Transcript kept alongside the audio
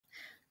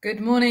Good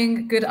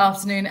morning, good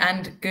afternoon,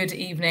 and good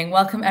evening.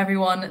 Welcome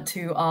everyone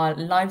to our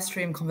live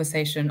stream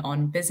conversation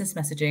on business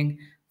messaging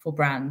for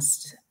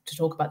brands to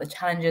talk about the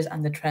challenges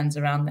and the trends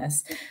around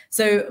this.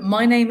 So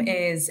my name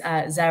is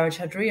Zara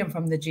Chaudhry. I'm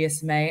from the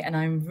GSMA, and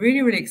I'm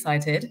really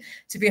excited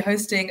to be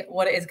hosting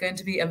what is going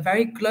to be a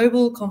very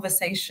global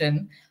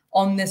conversation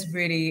on this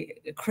really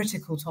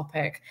critical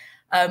topic.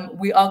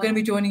 We are going to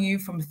be joining you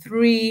from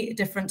 3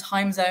 different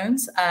time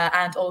zones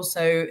and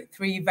also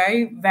 3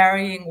 very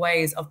varying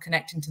ways of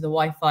connecting to the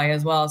Wi-Fi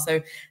as well.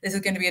 So this is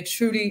going to be a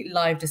truly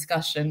live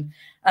discussion.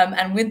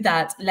 And with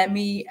that, let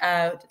me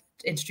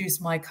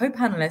introduce my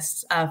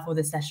co-panelists for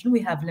this session.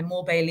 We have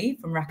Limor Bailey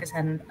from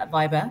Rakuten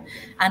Viber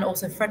and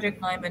also Fredrik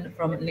Nyman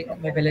from Link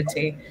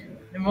Mobility.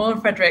 Limor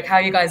and Fredrik, how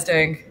are you guys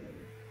doing?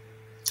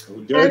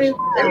 Good. Very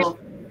well.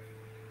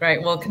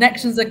 Great. Well,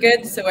 connections are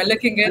good, so we're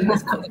looking good. The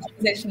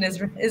conversation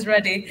is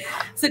ready.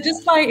 So,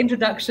 just by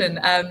introduction,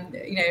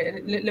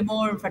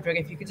 Limor and Fredrik,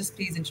 if you could just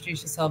please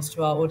introduce yourselves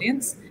to our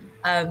audience,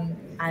 and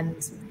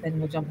then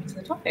we'll jump into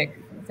the topic.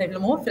 So,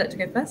 Limor, if you'd like to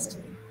go first.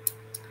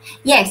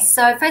 Yes.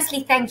 So,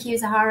 firstly, thank you,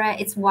 Zahara.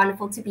 It's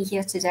wonderful to be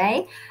here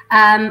today.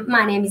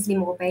 My name is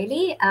Limor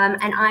Bailey,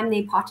 and I'm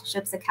the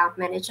Partnerships Account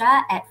Manager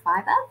at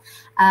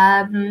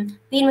Viber.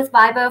 Been with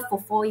Viber for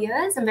 4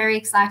 years. I'm very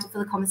excited for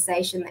the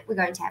conversation that we're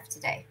going to have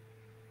today.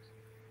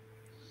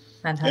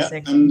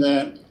 Fantastic. Yeah,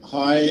 and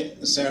hi,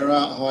 Sarah.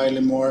 Hi,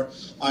 Limor.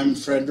 I'm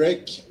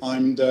Fredrik.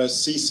 I'm the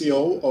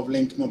CCO of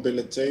Link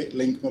Mobility.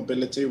 Link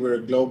Mobility, we're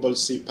a global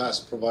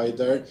CPaaS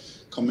provider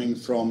coming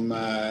from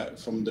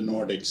the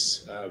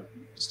Nordics,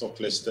 stock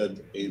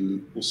listed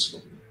in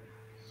Oslo.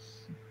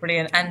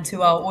 Brilliant. And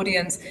to our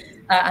audience,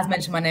 as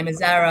mentioned, my name is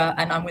Zara,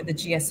 and I'm with the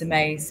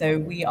GSMA. So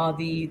we are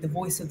the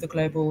voice of the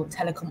global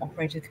telecom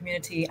operator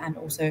community and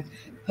also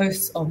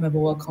hosts of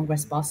Mobile World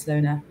Congress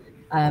Barcelona,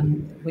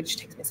 which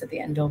takes place at the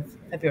end of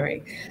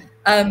February.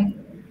 I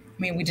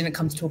mean, we didn't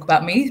come to talk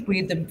about me.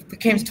 We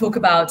came to talk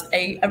about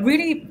a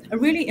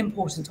really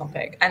important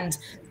topic, and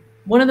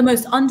one of the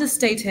most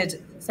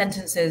understated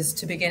sentences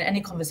to begin any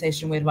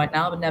conversation with right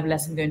now, but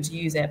nevertheless, I'm going to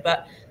use it.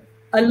 But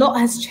a lot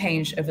has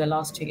changed over the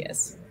last 2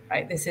 years,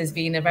 right? This has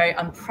been a very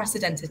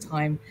unprecedented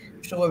time.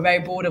 I'm sure we're very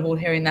bored of all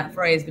hearing that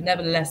phrase, but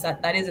nevertheless,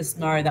 that is a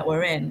scenario that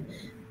we're in.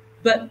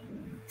 But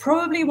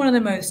probably one of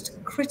the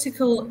most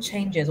critical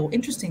changes or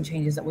interesting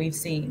changes that we've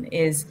seen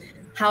is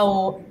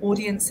how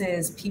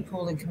audiences,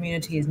 people, and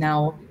communities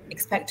now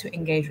expect to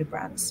engage with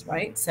brands,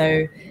 right?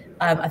 So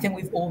I think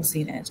we've all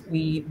seen it.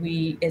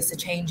 It's a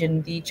change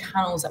in the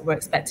channels that we're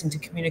expecting to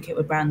communicate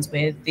with brands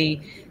with,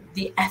 the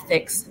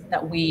ethics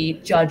that we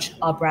judge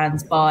our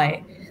brands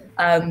by,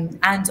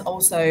 and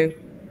also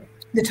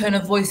the tone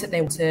of voice that they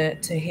want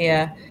to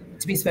hear,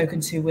 to be spoken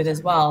to with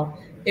as well.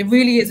 It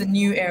really is a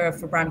new era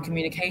for brand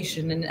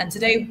communication. And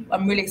today,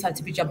 I'm really excited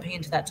to be jumping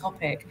into that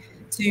topic.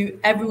 To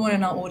everyone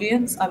in our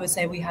audience, I would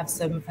say we have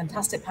some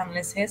fantastic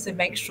panelists here. So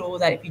make sure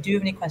that if you do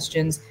have any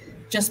questions,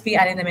 just be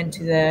adding them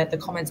into the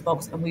comments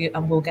box, and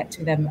we'll get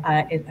to them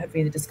hopefully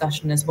in the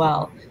discussion as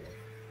well.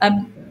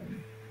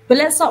 But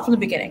let's start from the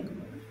beginning.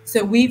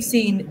 So we've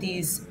seen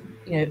these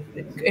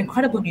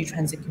incredible new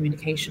trends in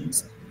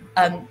communications.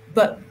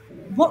 But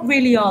what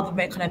really are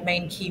the kind of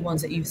main key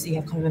ones that you see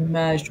have kind of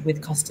emerged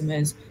with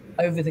customers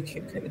over the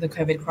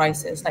COVID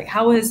crisis? Like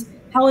how has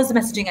the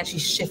messaging actually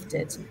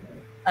shifted?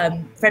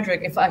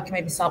 Fredrik, if I can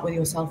maybe start with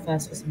yourself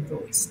first for some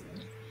thoughts.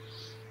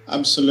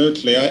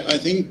 Absolutely. I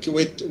think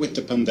with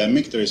the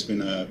pandemic, there's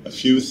been a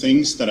few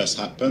things that has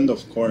happened.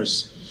 Of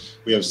course,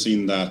 we have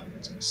seen that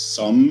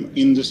some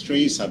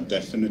industries have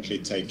definitely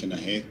taken a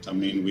hit. I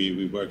mean,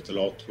 we worked a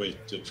lot with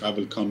the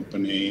travel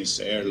companies,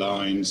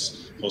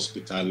 airlines,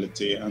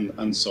 hospitality,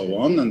 and so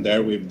on. And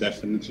there we've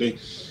definitely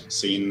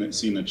seen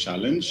a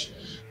challenge.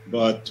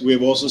 But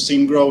we've also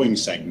seen growing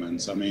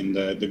segments. I mean,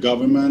 the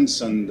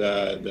governments and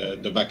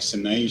the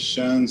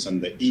vaccinations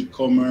and the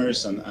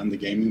e-commerce and the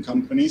gaming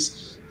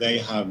companies, they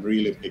have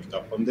really picked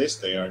up on this.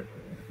 They are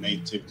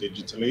native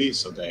digitally,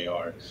 so they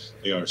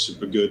are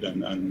super good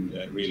and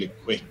really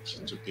quick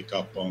to pick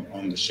up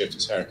on the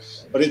shifts here.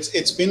 But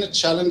it's been a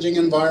challenging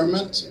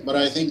environment, but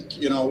I think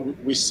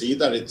we see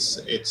that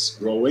it's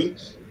growing.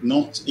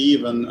 Not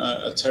even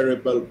a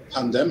terrible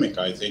pandemic,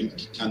 I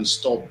think, can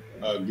stop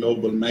a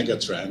global mega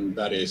trend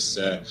that is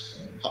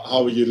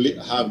how you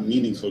have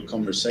meaningful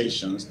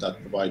conversations that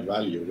provide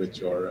value with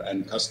your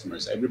end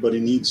customers. Everybody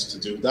needs to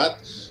do that,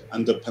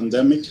 and the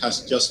pandemic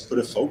has just put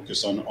a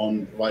focus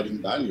on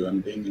providing value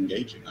and being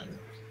engaging, I think.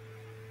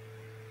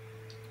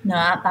 No,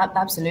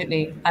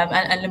 absolutely.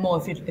 And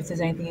Limor, if there's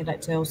anything you'd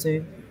like to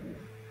also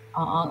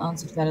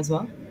answer to that as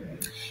well.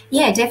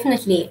 Yeah,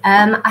 definitely.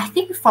 I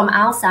think from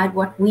our side,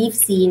 what we've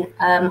seen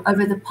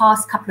over the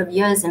past couple of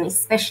years, and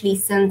especially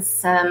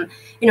since,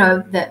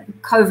 the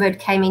COVID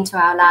came into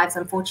our lives,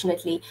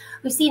 unfortunately,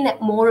 we've seen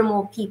that more and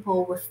more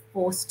people were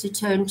forced to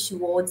turn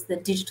towards the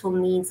digital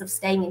means of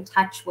staying in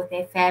touch with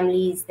their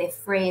families, their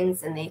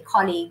friends, and their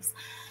colleagues.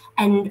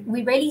 And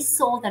we really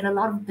saw that a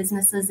lot of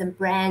businesses and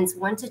brands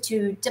wanted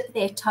to dip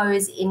their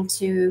toes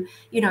into,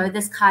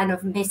 this kind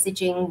of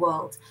messaging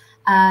world.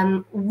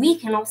 we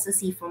can also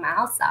see from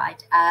our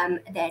side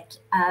that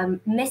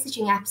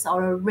messaging apps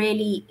are a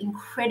really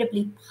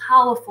incredibly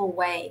powerful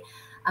way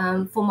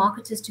for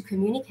marketers to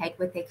communicate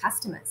with their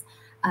customers.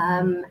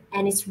 And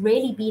it's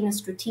really been a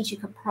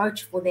strategic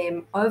approach for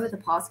them over the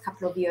past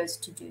couple of years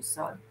to do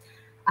so.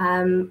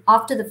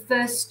 After the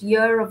first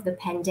year of the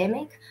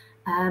pandemic,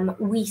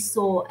 we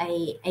saw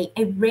a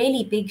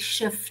really big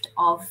shift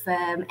of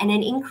and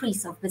an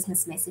increase of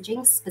business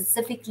messaging,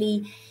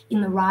 specifically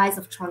in the rise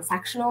of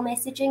transactional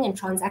messaging. And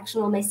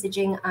transactional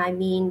messaging, I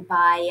mean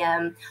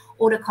by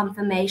order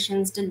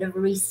confirmations,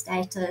 delivery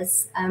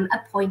status,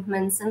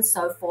 appointments, and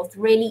so forth,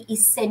 really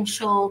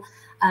essential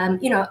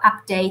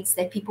updates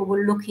that people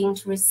were looking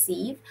to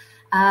receive.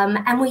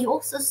 And we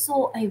also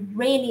saw a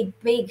really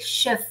big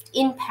shift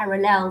in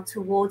parallel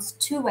towards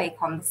two-way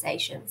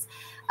conversations,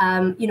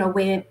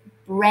 where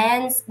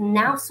brands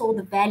now saw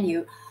the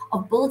value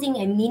of building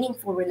a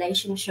meaningful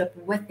relationship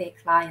with their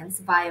clients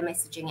via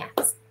messaging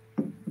apps.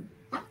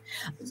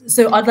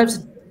 So I'd love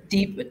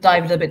to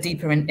dive a little bit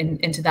deeper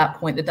into that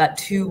point, that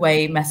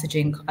two-way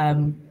messaging,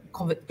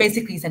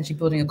 basically essentially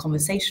building a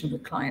conversation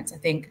with clients. I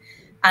think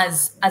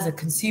as a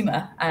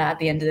consumer, at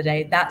the end of the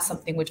day, that's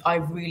something which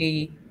I've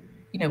really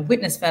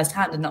witnessed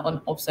firsthand, and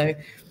also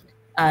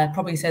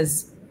probably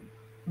says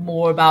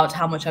more about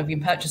how much I've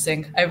been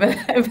purchasing over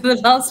the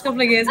last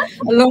couple of years,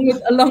 along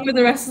with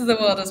the rest of the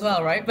world as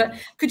well, right? But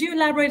could you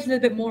elaborate a little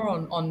bit more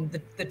on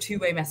the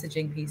two-way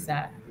messaging piece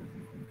there?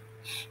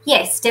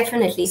 Yes,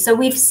 definitely. So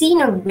we've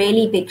seen a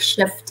really big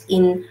shift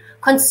in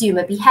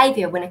consumer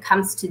behavior when it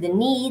comes to the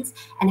needs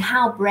and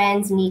how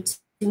brands need to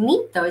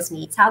meet those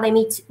needs, how they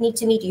need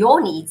to meet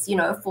your needs,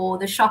 for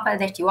the shopper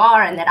that you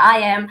are and that I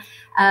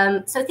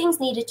am. So things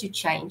needed to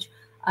change.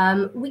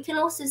 We can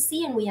also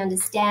see and we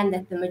understand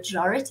that the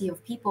majority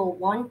of people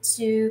want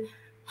to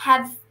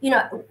have,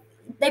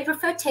 they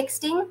prefer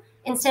texting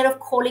instead of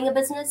calling a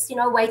business,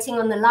 waiting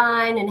on the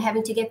line and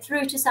having to get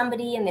through to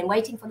somebody and then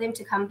waiting for them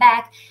to come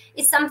back.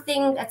 Is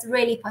something that's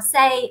really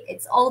passé.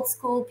 It's old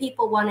school.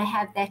 People want to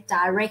have that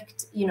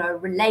direct,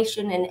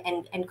 relation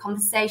and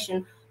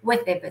conversation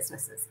with their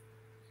businesses.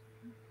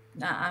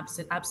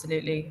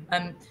 Absolutely.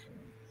 And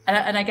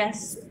I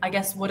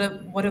guess what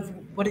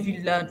have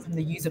you learned from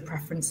the user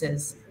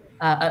preferences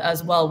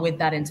as well with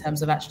that, in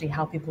terms of actually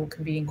how people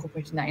can be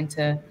incorporating that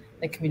into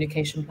their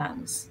communication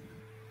plans?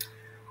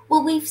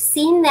 Well, we've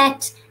seen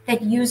that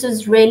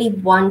users really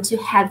want to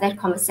have that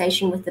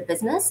conversation with the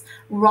business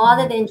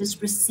rather than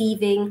just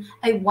receiving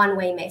a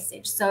one-way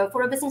message. So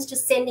for a business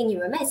just sending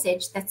you a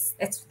message, that's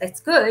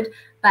good,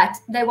 but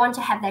they want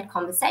to have that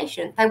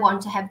conversation. They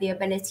want to have the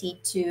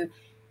ability to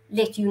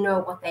let you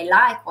know what they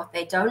like, what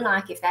they don't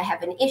like, if they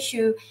have an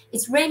issue.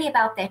 It's really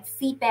about that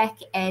feedback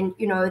and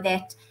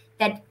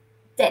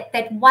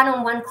that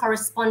one-on-one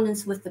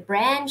correspondence with the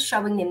brand,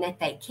 showing them that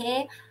they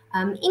care.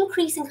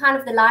 Increasing kind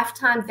of the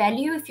lifetime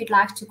value, if you'd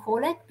like to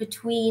call it,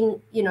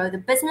 between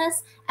the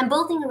business and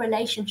building a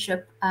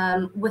relationship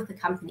with the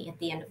company at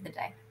the end of the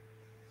day.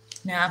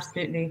 No,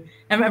 absolutely.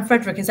 And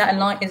Fredrik, is that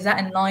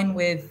in line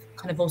with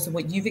kind of also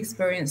what you've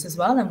experienced as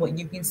well and what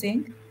you've been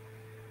seeing?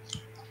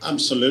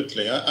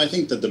 Absolutely. I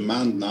think the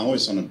demand now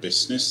is on a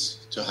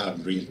business to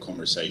have real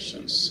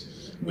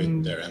conversations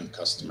with their end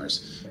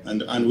customers,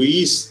 and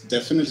we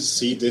definitely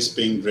see this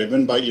being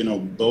driven by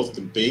both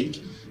the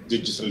big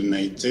digital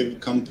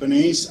native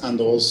companies and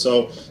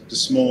also the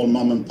small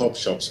mom and pop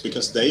shops,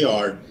 because they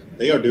are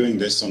doing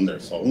this on their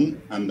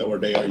phone or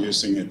they are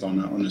using it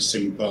on a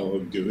simple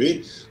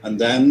GUI. And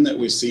then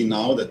we see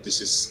now that this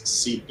is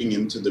seeping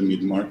into the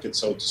mid-market,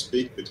 so to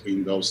speak,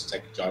 between those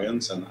tech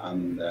giants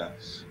and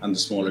the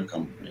smaller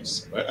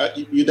companies.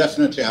 You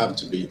definitely have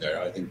to be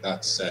there. I think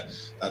that's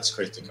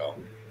critical.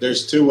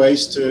 There's two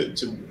ways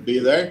to be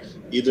there.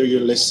 Either you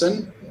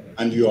listen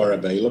and you are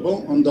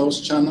available on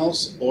those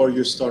channels, or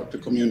you start to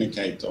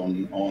communicate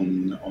on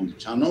the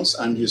channels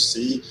and you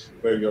see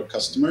where your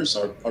customers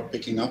are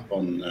picking up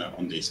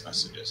on these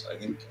messages. I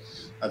think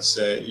that's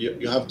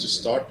you have to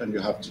start and you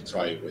have to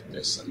try with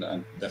this,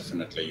 and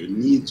definitely you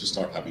need to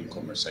start having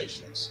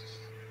conversations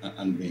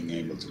and being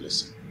able to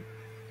listen.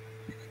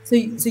 So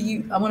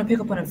I want to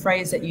pick up on a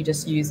phrase that you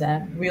just used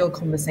there, real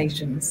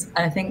conversations.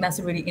 And I think that's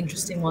a really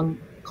interesting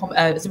one.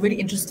 It's a really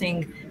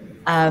interesting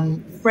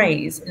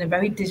phrase in a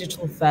very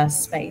digital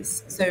first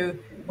space. So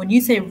when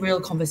you say real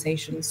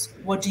conversations,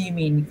 what do you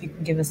mean? If you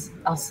can give us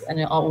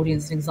and our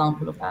audience an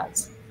example of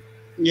that.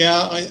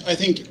 Yeah, I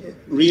think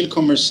real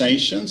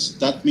conversations,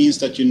 that means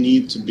that you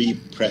need to be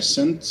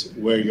present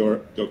where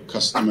your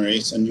customer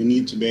is, and you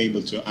need to be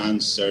able to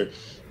answer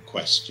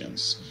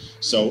questions.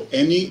 So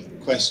any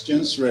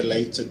questions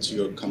related to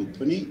your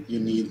company, you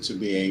need to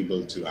be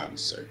able to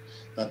answer.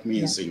 That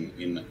means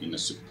in a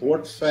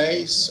support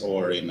phase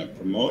or in a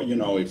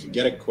if you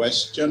get a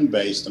question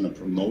based on a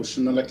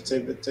promotional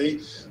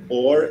activity,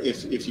 or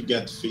if you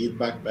get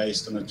feedback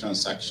based on a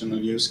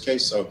transactional use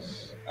case. So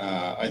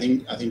I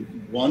think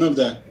one of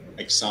the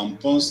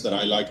examples that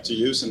I like to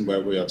use and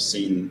where we have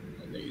seen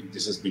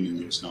this has been in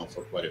use now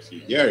for quite a few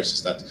years,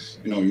 is that,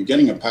 you're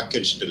getting a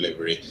package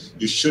delivery,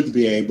 you should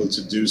be able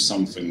to do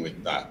something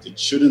with that. It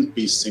shouldn't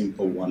be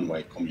simple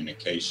one-way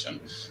communication.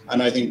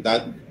 And I think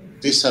that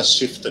this has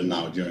shifted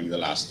now during the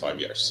last 5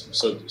 years.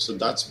 So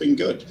that's been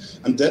good.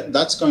 And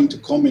that's going to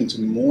come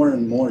into more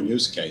and more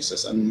use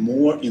cases and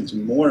into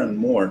more and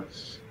more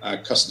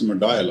customer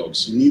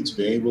dialogues. You need to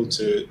be able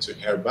to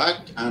hear back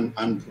and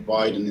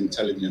provide an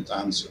intelligent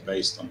answer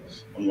based on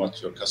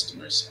what your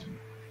customer is saying.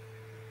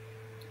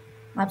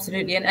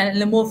 Absolutely. And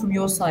Limor, from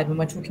your side, when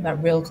we're talking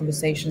about real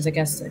conversations, I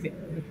guess,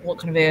 what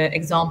kind of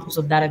examples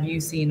of that have you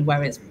seen where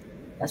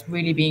that's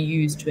really being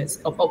used to its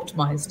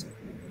optimized?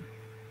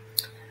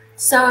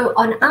 So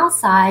on our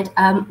side,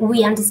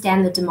 we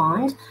understand the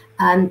demand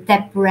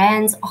that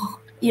brands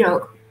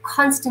are,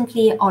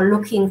 constantly are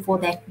looking for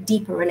that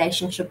deeper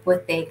relationship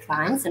with their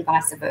clients and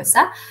vice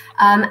versa.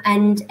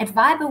 And at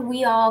Viber,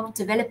 we are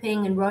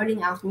developing and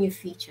rolling out new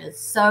features.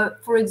 So,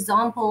 for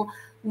example,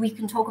 we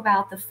can talk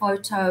about the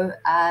photo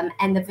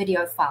and the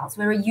video files,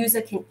 where a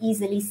user can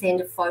easily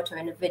send a photo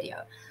and a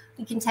video.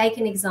 We can take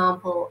an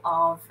example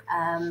of,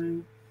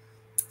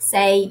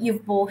 say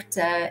you've bought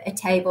a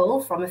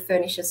table from a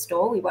furniture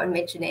store, we won't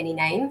mention any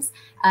names,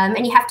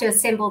 and you have to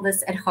assemble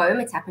this at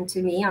home. It's happened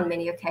to me on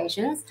many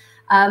occasions,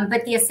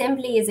 but the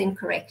assembly is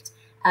incorrect.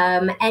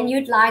 And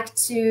you'd like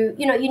to,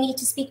 you need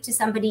to speak to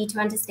somebody to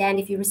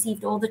understand if you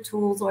received all the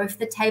tools or if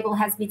the table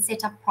has been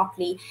set up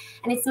properly.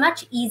 And it's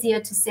much easier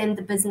to send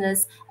the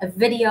business a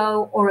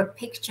video or a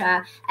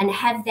picture and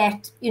have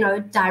that,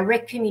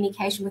 direct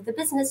communication with the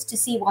business to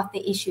see what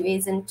the issue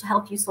is and to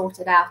help you sort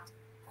it out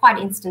quite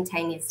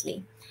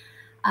instantaneously.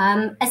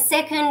 A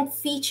second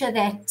feature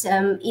that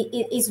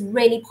is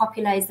really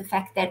popular is the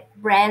fact that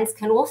brands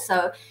can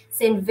also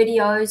send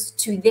videos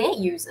to their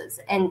users.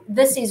 And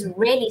this is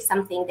really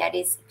something that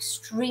is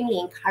extremely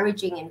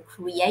encouraging and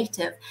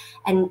creative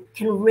and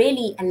can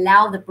really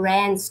allow the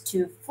brands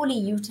to fully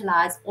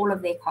utilize all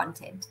of their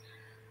content.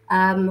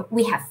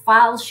 We have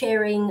file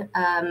sharing,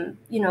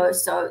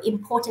 so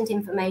important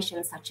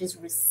information such as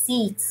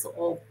receipts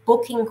or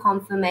booking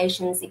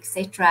confirmations,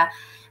 etc.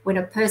 When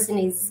a person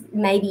is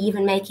maybe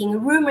even making a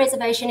room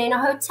reservation in a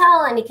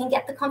hotel and he can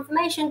get the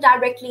confirmation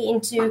directly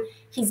into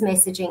his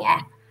messaging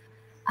app.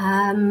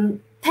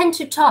 Pin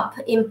to top,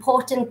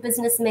 important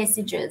business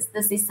messages.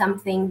 This is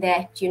something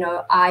that,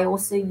 I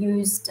also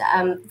used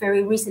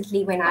very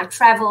recently when I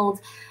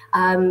traveled.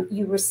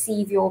 You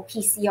receive your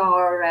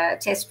PCR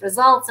test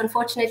results.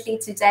 Unfortunately,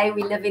 today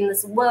we live in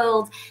this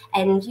world,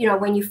 and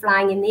when you're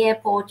flying in the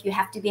airport, you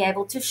have to be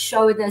able to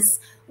show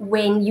this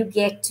when you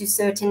get to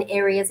certain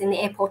areas in the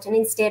airport. And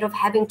instead of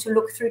having to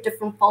look through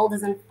different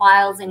folders and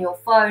files in your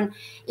phone,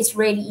 it's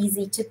really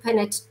easy to pin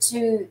it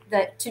to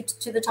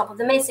the top of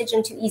the message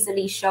and to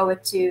easily show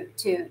it to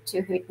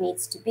who it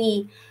needs to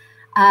be.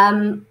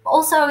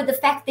 Also, the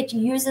fact that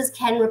users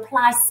can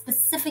reply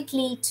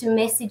specifically to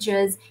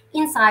messages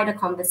inside a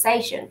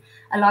conversation.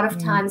 A lot of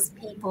times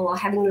people are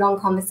having long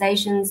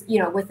conversations,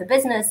 with the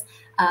business.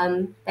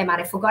 They might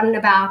have forgotten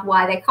about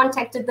why they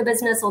contacted the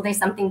business, or there's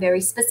something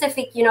very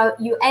specific.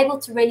 You're able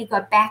to really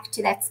go back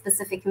to that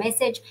specific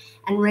message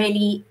and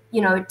really,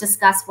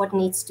 discuss what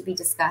needs to be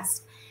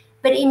discussed.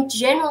 But in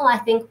general, I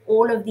think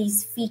all of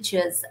these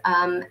features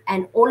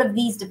and all of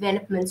these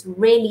developments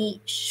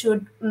really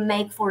should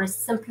make for a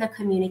simpler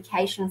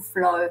communication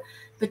flow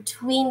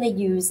between the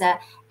user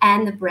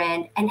and the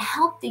brand, and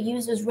help the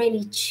users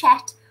really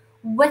chat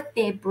with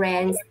their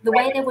brands the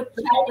way they would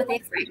chat with their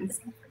friends.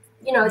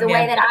 The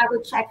way that I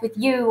would chat with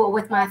you or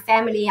with my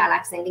family. I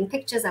like sending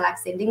pictures, I like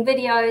sending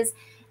videos.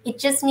 It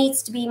just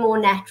needs to be more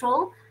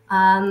natural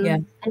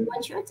and more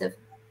intuitive.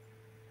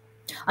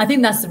 I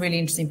think that's the really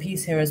interesting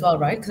piece here as well,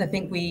 right? Because I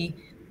think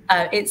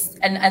it's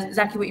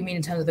exactly what you mean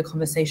in terms of the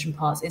conversation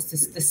parts.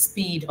 It's the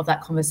speed of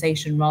that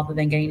conversation rather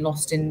than getting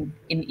lost in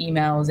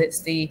emails. It's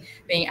the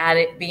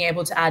being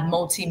able to add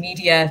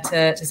multimedia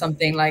to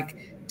something, like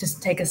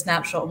just take a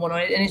snapshot and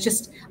whatnot. And it's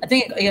just, I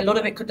think a lot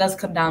of it does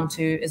come down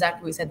to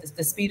exactly what you said,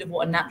 the speed of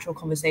what a natural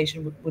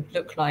conversation would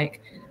look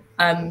like.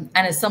 And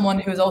as someone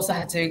who's also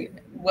had to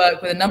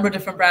work with a number of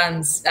different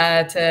brands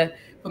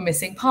for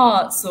missing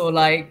parts or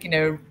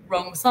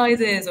wrong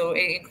sizes or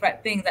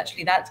incorrect things,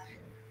 actually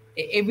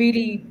it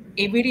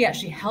really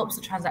actually helps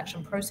the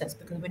transaction process,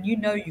 because when you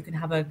can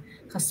have a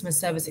customer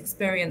service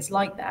experience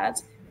like that,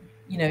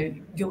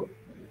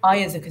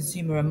 I as a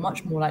consumer are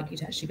much more likely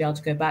to actually be able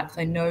to go back, because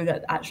I know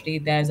that actually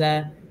there's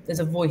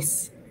a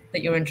voice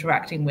that you're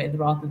interacting with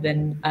rather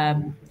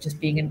than just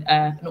being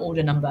an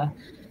order number.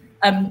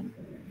 And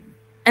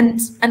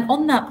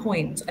on that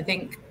point, I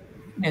think,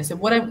 so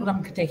what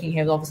I'm taking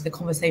here is obviously the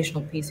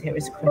conversational piece here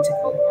is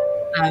critical.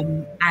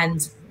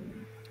 And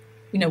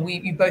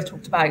you both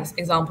talked about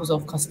examples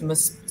of customer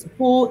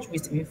support,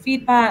 receiving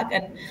feedback,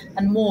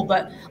 and more.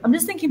 But I'm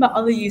just thinking about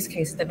other use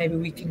cases that maybe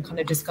we can kind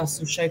of discuss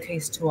and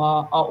showcase to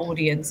our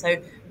audience.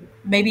 So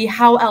maybe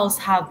how else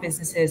have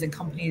businesses and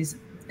companies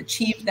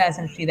achieved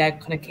essentially their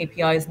kind of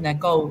KPIs and their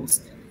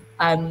goals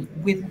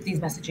with these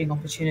messaging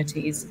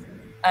opportunities?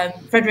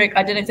 Fredrik,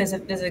 I don't know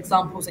if there's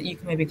examples that you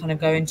can maybe kind of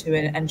go into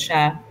and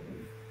share.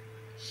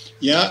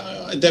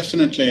 Yeah,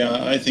 definitely.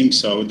 I think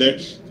so.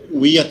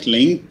 We at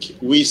Link,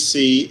 we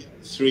see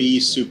 3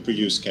 super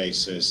use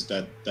cases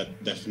that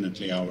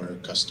definitely our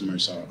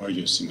customers are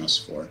using us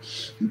for.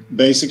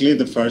 Basically,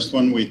 the first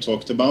one we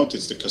talked about,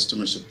 it's the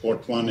customer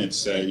support one.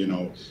 It's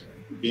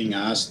being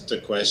asked a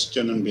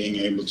question and being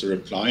able to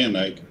reply. And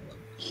I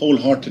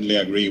wholeheartedly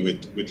agree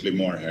with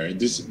Limor here.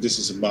 This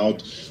is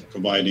about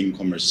providing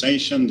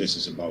conversation. This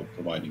is about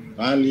providing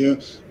value,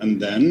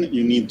 and then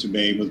you need to be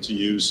able to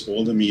use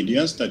all the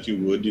medias that you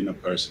would in a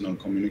personal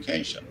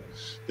communication.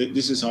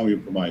 This is how you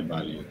provide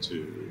value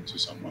to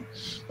someone.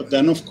 But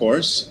then, of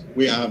course,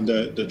 we have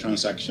the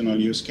transactional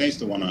use case,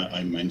 the one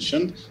I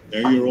mentioned.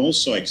 There, you're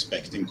also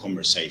expecting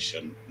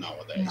conversation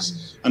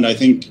nowadays, and I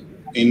think.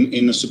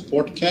 In a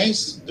support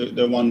case,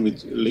 the one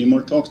with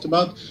Limor talked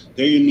about,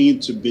 there you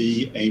need to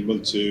be able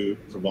to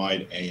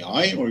provide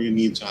AI, or you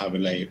need to have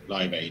a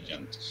live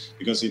agent,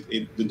 because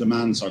the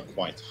demands are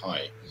quite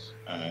high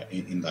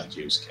in that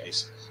use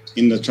case.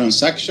 In the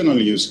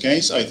transactional use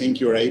case, I think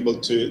you're able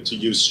to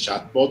use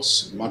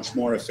chatbots much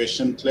more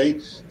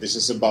efficiently. This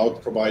is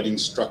about providing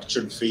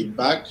structured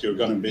feedback. You're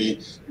going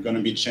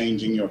to be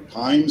changing your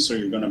times, or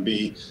you're going to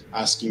be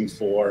asking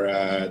for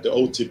the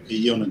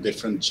OTP on a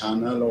different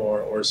channel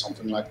or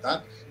something like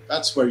that.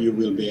 That's where you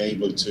will be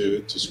able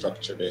to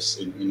structure this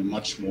in a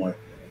much more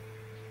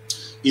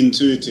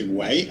intuitive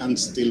way and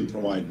still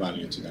provide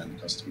value to the end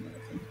customer,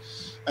 I think.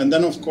 And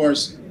then, of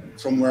course,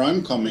 from where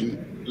I'm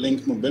coming,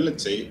 Link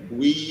Mobility,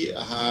 we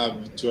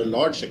have to a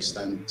large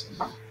extent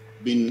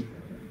been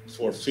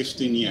for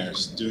 15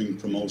 years doing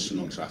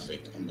promotional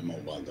traffic on the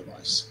mobile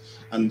device.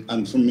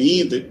 And for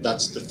me,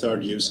 that's the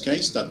third use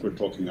case that we're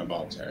talking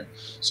about here.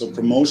 So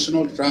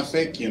promotional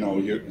traffic,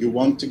 you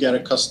want to get a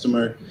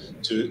customer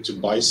to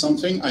buy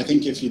something. I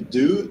think if you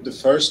do the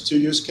first 2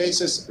 use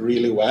cases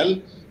really well,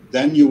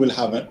 then you will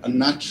have a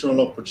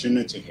natural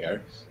opportunity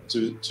here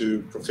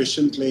to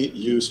proficiently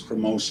use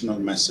promotional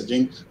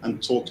messaging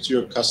and talk to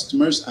your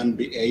customers and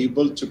be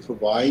able to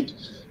provide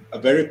a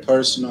very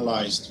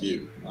personalized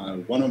view.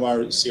 One of our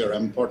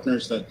CRM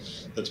partners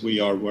that we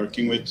are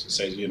working with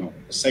says, a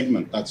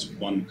segment, that's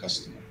one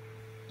customer.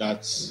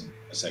 That's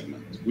a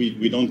segment.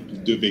 We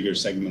don't do bigger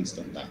segments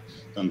than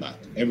that.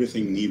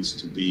 Everything needs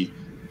to be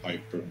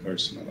hyper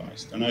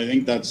personalized. And I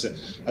think that's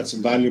a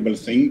valuable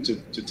thing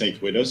to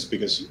take with us,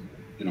 because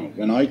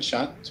when I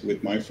chat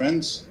with my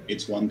friends,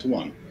 it's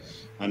one-to-one.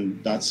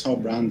 And that's how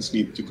brands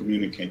need to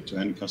communicate to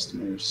end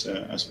customers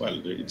as well.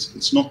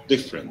 It's not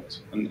different,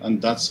 and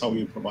that's how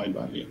you provide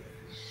value.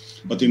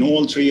 But in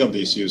all 3 of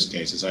these use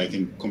cases, I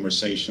think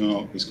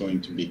conversational is going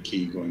to be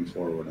key going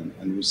forward,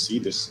 and we see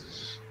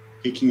this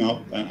picking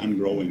up and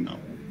growing now.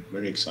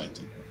 Very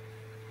exciting.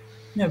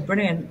 No,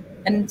 brilliant.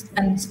 And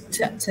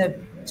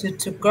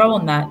to grow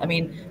on that, I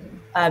mean,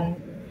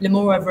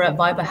 Limor over at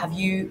Viber, have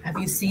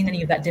you seen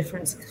any of that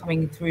difference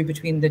coming through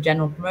between the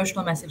general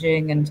promotional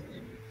messaging and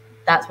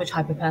that's which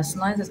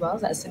hyper-personalized as well?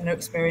 Is that a similar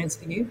experience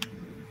for you?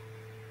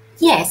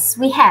 Yes,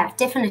 we have,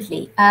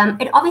 definitely.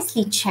 It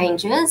obviously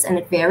changes and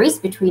it varies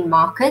between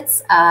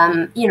markets.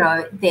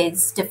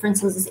 There's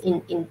differences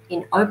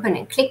in open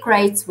and click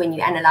rates when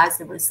you analyze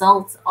the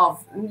results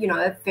of,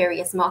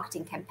 various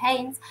marketing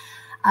campaigns.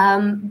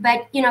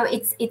 But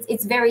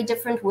it's very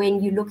different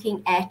when you're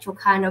looking at your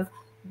kind of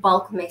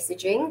bulk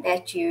messaging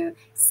that you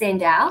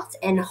send out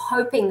and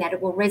hoping that it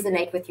will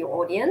resonate with your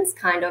audience,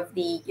 kind of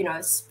the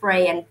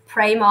spray and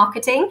pray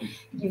marketing.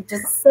 You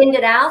just send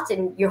it out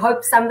and you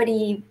hope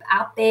somebody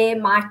out there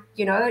might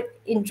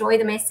enjoy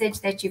the message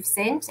that you've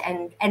sent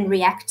and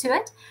react to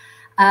it.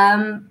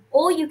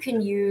 Or you can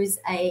use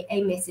a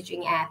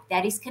messaging app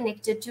that is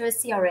connected to a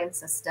CRM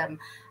system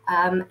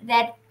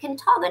that can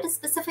target a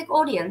specific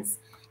audience.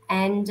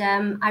 And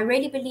I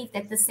really believe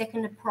that the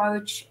second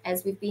approach,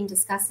 as we've been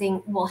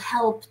discussing, will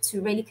help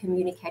to really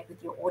communicate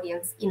with your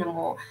audience in a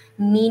more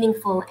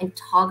meaningful and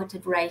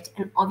targeted rate,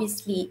 and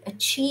obviously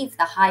achieve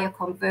the higher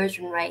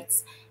conversion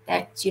rates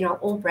that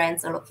all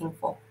brands are looking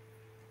for.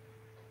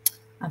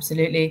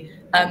 Absolutely.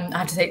 I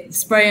have to say,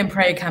 spray and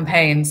pray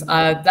campaigns,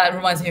 that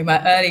reminds me of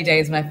my early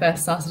days when I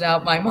first started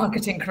out my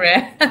marketing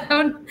career. I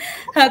haven't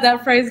heard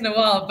that phrase in a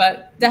while,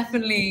 but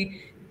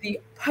definitely the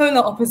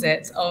polar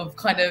opposite of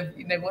kind of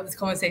what this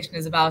conversation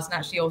is about, and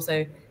actually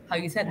also how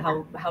you said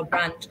how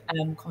brand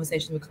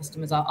conversations with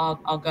customers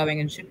are going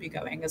and should be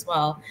going as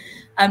well.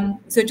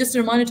 So just a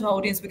reminder to our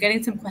audience, we're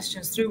getting some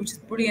questions through, which is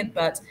brilliant,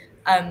 but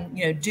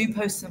do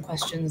post some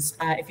questions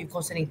if you've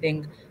got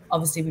anything.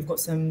 Obviously, we've got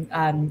some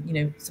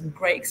some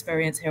great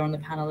experience here on the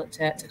panel to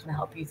kind of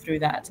help you through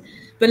that.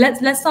 But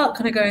let's start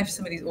kind of going through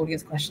some of these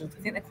audience questions.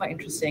 I think they're quite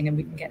interesting, and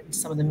we can get into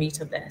some of the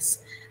meat of this.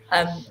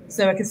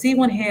 So I can see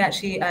one here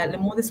actually,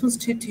 Limor, this one's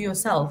to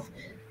yourself.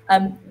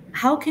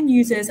 How can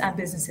users and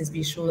businesses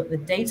be sure that the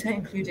data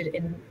included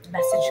in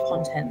message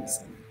contents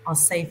are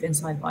safe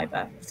inside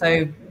Viber?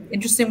 So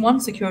interesting one.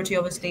 Security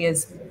obviously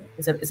is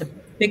a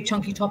big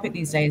chunky topic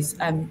these days.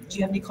 Do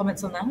you have any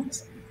comments on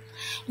that?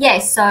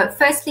 Yes, so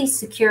firstly,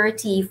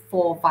 security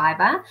for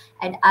Viber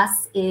and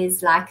us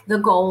is like the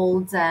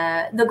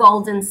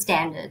golden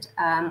standard.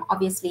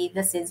 Obviously,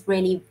 this is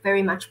really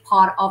very much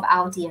part of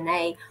our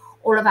DNA.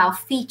 All of our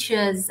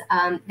features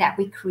that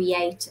we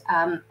create,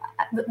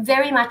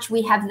 very much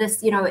we have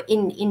this, you know,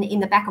 in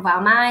the back of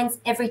our minds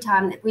every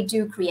time that we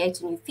do create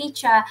a new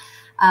feature.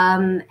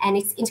 And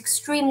it's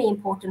extremely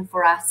important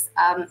for us,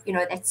 you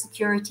know, that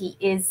security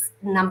is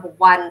number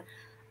one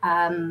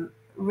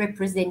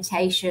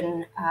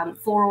representation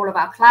for all of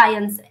our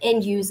clients,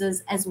 end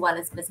users, as well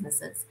as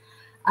businesses.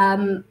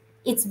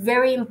 It's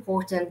very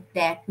important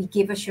that we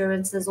give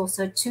assurances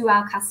also to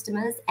our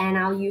customers and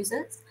our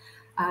users.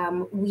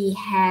 We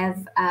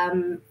have,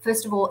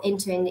 first of all,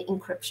 end-to-end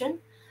encryption,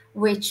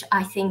 which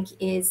I think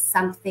is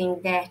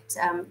something that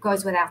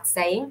goes without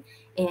saying.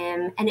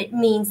 And it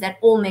means that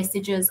all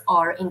messages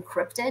are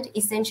encrypted,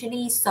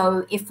 essentially.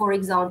 So if, for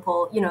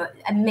example, you know,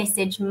 a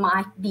message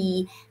might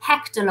be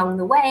hacked along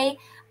the way,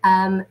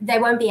 they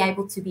won't be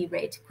able to be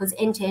read, because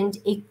end-to-end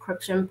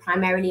encryption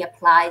primarily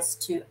applies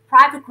to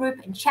private group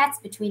and chats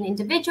between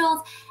individuals,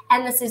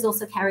 and this is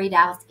also carried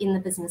out in the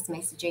business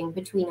messaging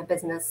between a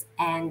business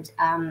and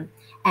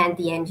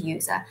the end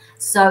user.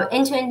 So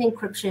end-to-end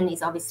encryption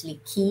is obviously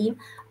key.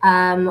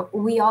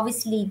 We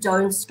obviously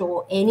don't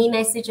store any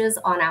messages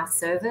on our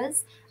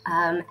servers,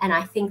 and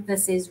I think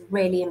this is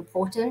really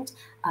important.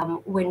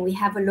 When we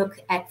have a look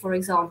at, for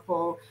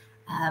example,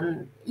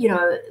 you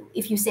know,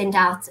 if you send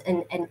out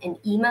an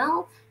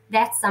email,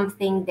 that's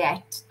something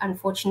that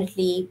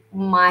unfortunately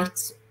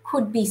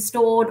could be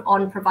stored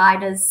on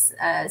providers'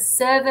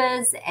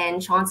 servers,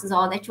 and chances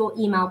are that your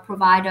email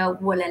provider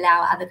will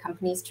allow other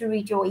companies to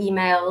read your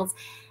emails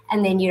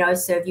and then, you know,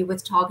 serve you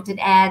with targeted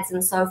ads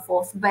and so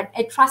forth. But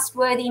a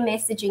trustworthy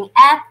messaging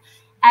app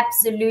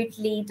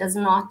absolutely does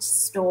not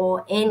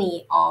store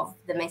any of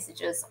the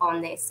messages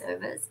on their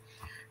servers.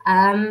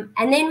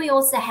 And then we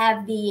also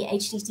have the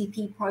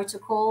HTTP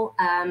protocol,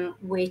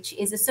 which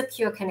is a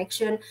secure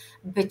connection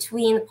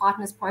between the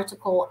partners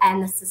protocol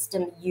and the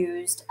system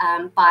used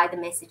by the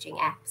messaging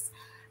apps.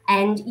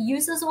 And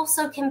users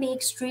also can be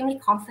extremely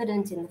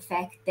confident in the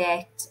fact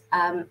that,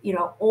 you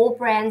know, all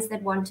brands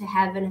that want to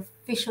have an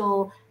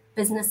official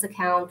business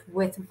account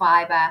with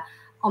Viber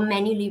are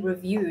manually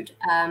reviewed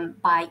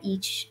by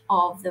each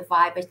of the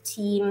Viber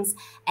teams,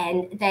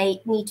 and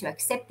they need to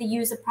accept the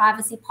user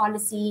privacy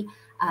policy.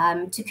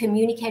 To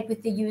communicate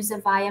with the user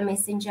via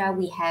Messenger,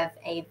 we have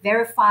a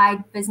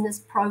verified business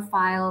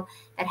profile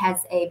that has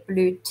a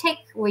blue tick,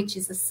 which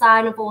is a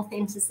sign of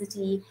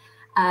authenticity.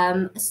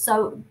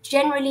 So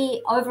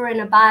generally, over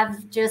and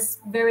above, just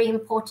very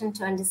important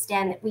to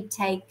understand that we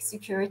take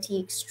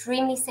security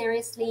extremely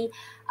seriously,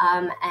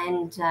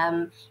 and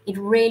it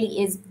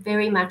really is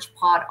very much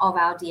part of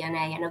our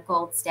DNA and a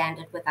gold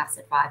standard with us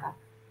at Viber.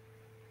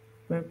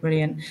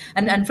 Brilliant.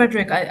 And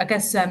Fredrik, I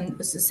guess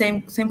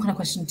same kind of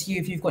question to you,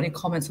 if you've got any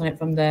comments on it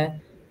from the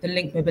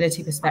link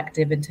mobility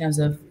perspective in terms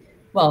of,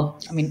 well,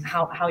 I mean,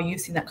 how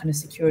you've seen that kind of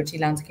security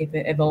landscape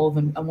evolve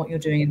and what you're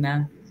doing in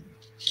there.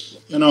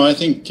 You know, I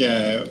think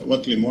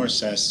what Limor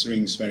says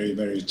rings very,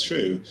 very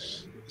true.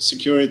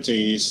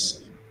 Security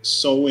is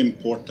so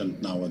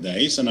important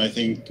nowadays, and I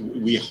think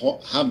we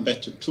have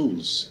better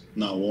tools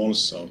now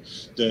also.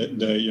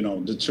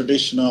 The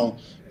traditional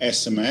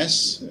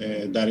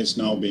SMS that is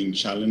now being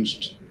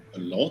challenged a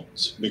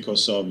lot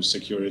because of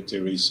security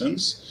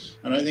reasons,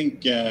 and I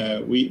think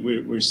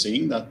we're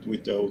seeing that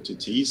with the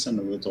OTTs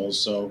and with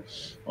also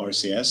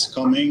RCS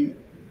coming.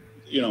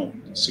 You know,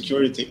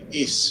 security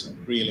is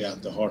really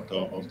at the heart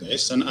of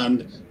this,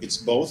 and it's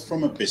both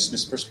from a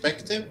business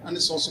perspective and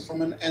it's also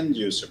from an end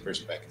user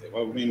perspective.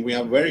 I mean, we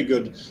have very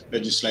good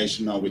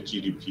legislation now with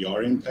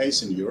GDPR in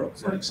place in Europe,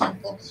 for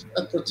example,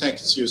 that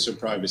protects user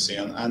privacy,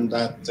 and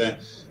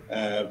that,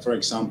 for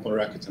example,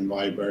 Rakuten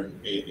Viber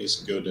is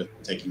good at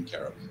taking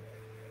care of.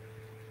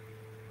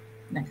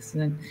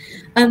 Excellent.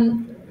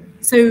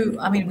 So,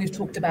 I mean, we've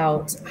talked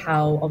about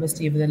how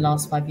obviously over the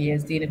last 5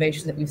 years, the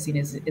innovation that we've seen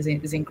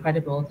is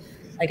incredible.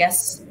 I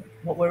guess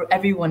what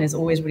everyone is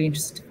always really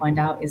interested to find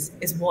out is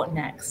what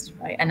next,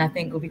 right? And I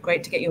think it would be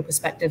great to get your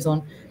perspectives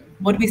on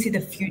what do we see the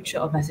future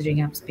of messaging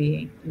apps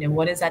being? You know,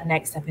 what is that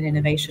next step in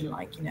innovation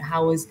like? You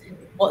know,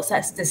 what's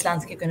this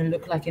landscape going to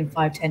look like in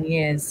 5-10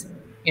 years?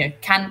 You know,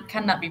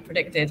 can that be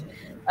predicted?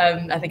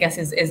 I guess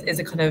is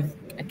a kind of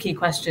a key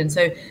question.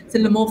 So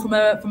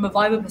Limor, from a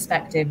Viber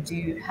perspective, do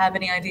you have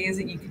any ideas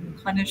that you can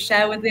kind of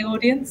share with the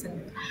audience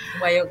and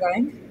where you're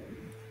going?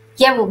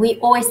 Yeah, well, we're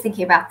always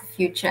thinking about the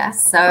future.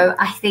 So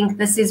I think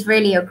this is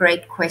really a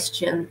great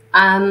question.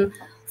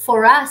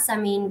 For us, I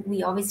mean,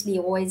 we obviously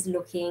always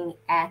looking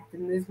at the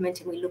movement,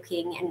 and we're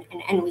looking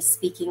and we're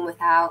speaking with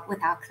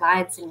our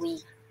clients, and we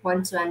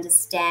want to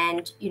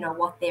understand, you know,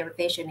 what their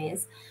vision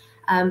is.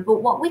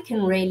 But what we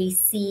can really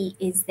see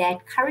is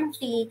that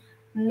currently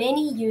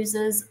many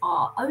users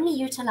are only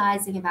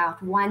utilizing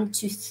about 1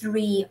 to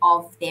 3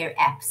 of their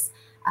apps.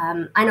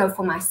 I know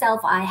for myself,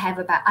 I have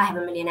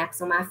 1 million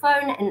apps on my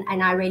phone,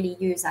 and I really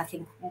use, I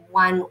think,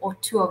 1 or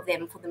 2 of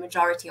them for the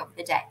majority of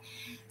the day.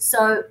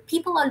 So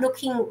people are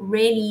looking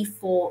really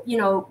for,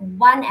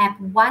 one app,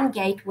 one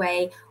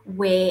gateway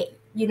where,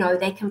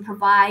 they can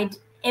provide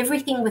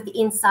everything with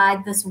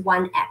inside this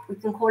one app. We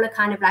can call it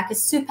kind of like a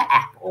super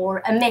app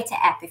or a meta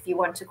app, if you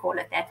want to call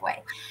it that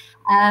way.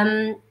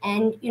 And,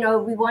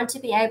 we want to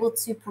be able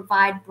to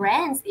provide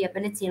brands the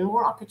ability and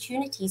more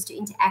opportunities to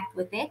interact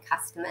with their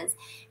customers,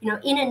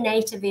 in a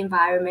native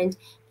environment,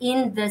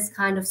 in this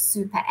kind of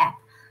super app.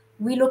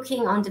 We're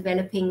looking on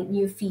developing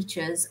new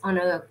features on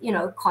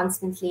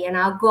constantly. And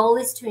our goal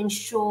is to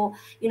ensure,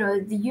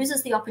 the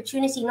users the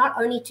opportunity not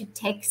only to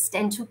text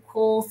and to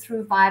call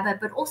through Viber,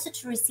 but also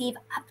to receive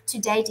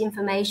up-to-date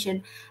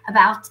information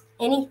about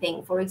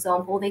anything. For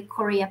example, their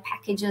courier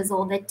packages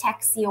or their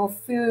taxi or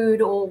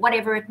food or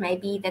whatever it may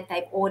be that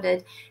they've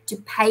ordered, to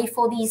pay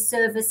for these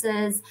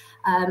services,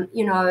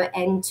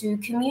 and to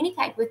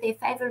communicate with their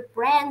favorite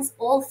brands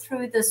all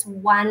through this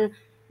one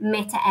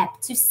meta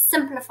app, to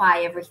simplify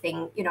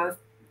everything,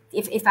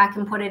 if I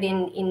can put it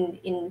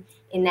in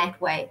that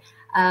way.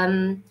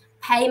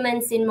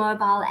 Payments in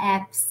mobile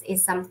apps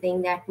is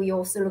something that we're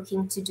also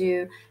looking to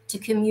do, to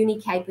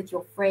communicate with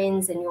your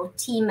friends and your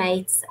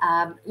teammates,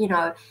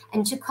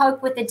 and to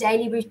cope with the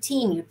daily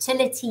routine,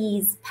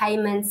 utilities,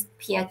 payments,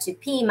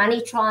 peer-to-peer, money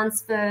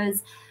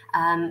transfers,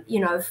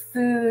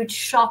 food,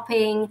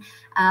 shopping,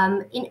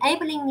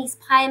 enabling these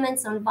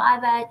payments on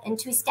Viber, and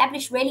to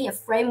establish really a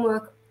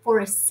framework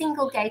for a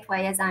single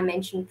gateway, as I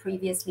mentioned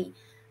previously,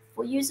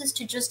 for users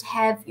to just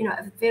have,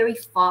 a very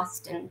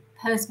fast and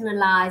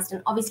personalized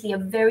and obviously a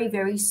very,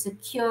 very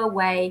secure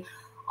way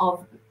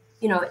of,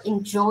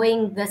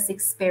 enjoying this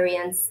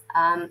experience,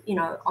 on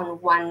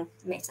one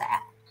meta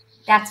app.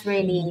 That's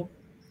really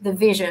the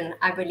vision,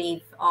 I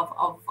believe,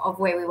 of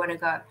where we want to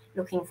go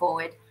looking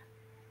forward.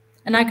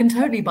 And I can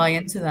totally buy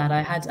into that.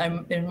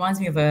 It reminds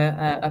me of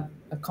a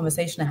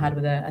conversation I had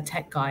with a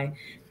tech guy.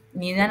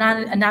 The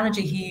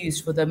analogy he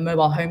used for the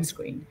mobile home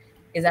screen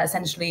is that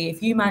essentially,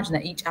 if you imagine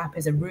that each app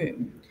is a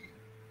room,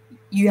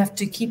 you have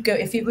to keep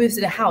going. If you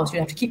visit a house,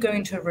 you'd have to keep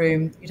going to a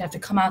room, you'd have to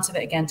come out of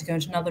it again to go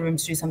into another room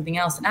to do something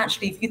else. And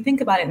actually, if you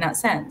think about it in that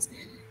sense,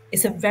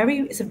 it's a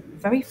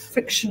very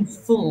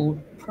friction-full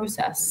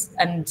process.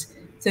 And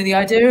so the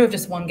idea of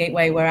just one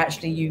gateway where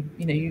actually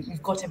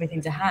you've got everything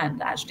to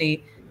hand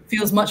actually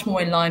feels much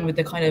more in line with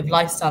the kind of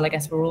lifestyle, I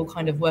guess, we're all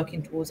kind of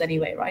working towards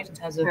anyway, right? In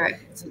terms of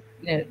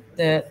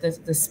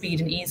the speed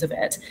and ease of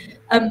it.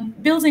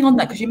 Building on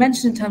that, because you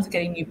mentioned in terms of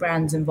getting new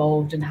brands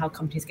involved and how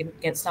companies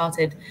get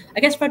started.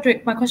 I guess,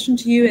 Fredrik, my question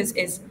to you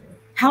is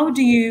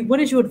what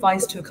is your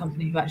advice to a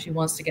company who actually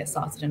wants to get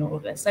started in all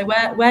of this? So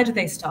where do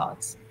they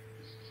start?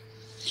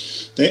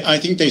 I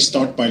think they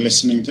start by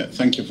listening to,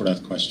 thank you for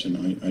that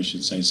question, I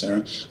should say,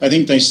 Sarah. I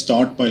think they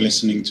start by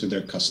listening to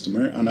their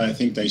customer, and I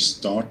think they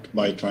start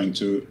by trying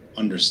to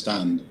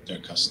understand their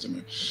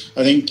customer.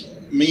 I think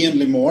me and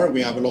Limor,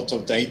 we have a lot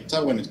of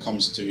data when it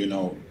comes to,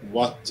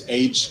 what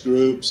age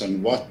groups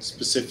and what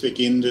specific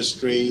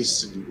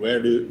industries,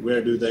 where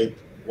do they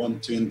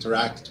want to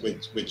interact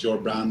with your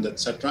brand,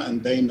 etc.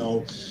 And they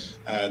know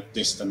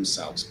this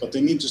themselves, but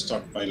they need to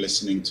start by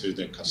listening to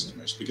their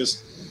customers,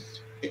 because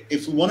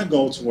if we want to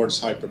go towards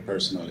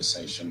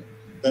hyper-personalization,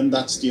 then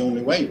that's the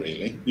only way,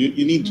 really.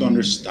 You need to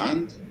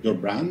understand your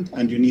brand,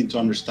 and you need to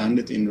understand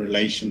it in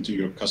relation to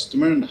your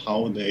customer and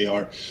how they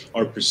are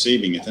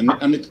perceiving it.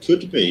 And it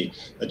could be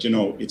that,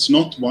 it's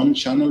not one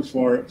channel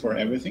for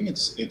everything.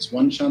 It's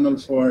one channel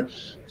for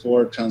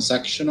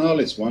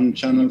transactional, it's one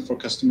channel for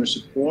customer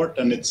support,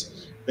 and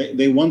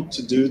they want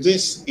to do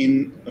this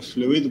in a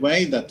fluid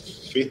way that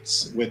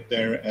fits with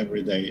their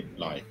everyday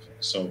life.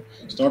 So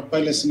start by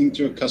listening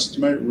to a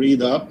customer,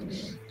 read up,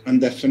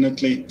 and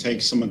definitely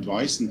take some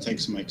advice and take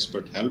some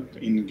expert help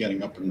in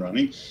getting up and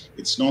running.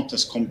 It's not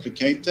as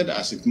complicated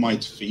as it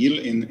might feel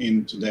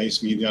in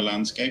today's media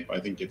landscape. I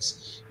think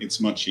it's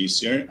much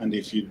easier. And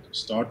if you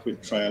start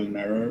with trial and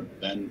error,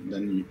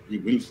 then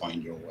you will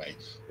find your way.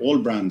 All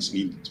brands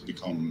need to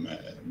become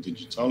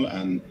digital,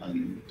 and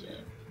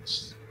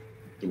it's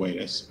the way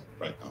it is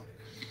right now.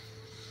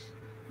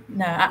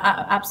 No,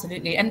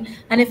 absolutely. And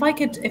if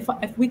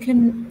we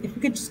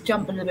could just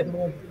jump a little bit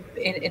more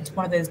into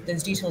one of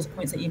those details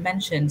points that you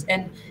mentioned,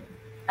 and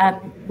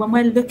when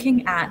we're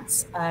looking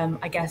at,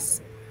 I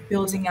guess,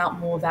 building out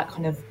more of that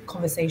kind of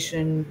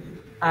conversational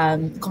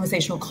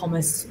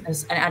commerce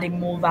and adding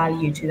more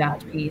value to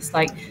that piece,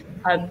 like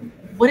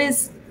what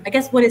is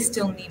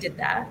still needed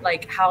there?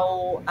 Like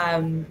how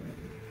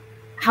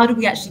do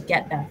we actually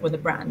get there for the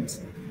brand?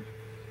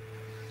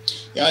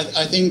 Yeah,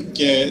 I think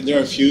there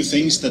are a few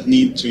things that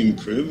need to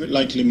improve.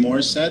 Like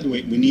Limor said,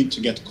 we need to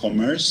get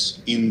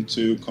commerce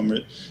into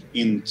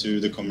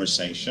the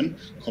conversation.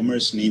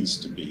 Commerce needs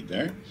to be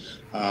there.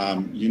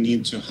 You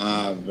need to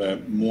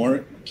have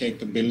more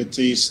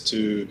capabilities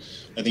to,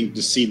 I think,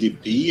 the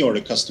CDP or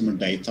the customer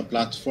data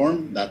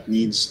platform that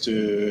needs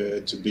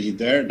to be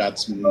there.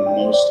 That's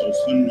most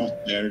often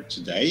not there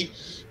today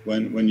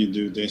when you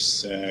do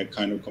this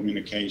kind of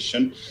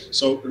communication.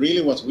 So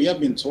really what we have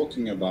been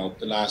talking about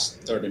the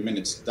last 30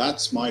 minutes,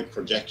 that's my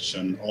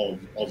projection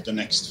of the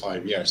next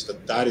 5 years,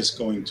 that is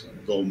going to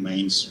go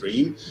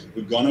mainstream.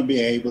 We're going to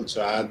be able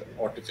to add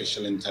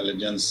artificial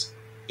intelligence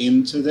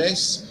into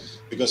this,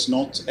 because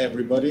not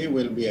everybody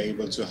will be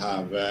able to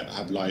have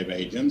live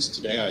agents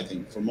today. I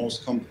think for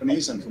most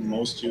companies and for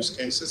most use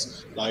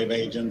cases, live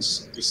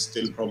agents is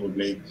still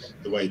probably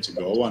the way to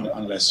go,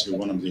 unless you're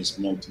one of these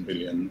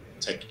multi-billion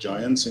tech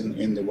giants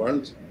in the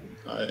world.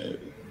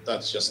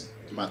 That's just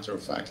a matter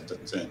of fact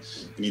that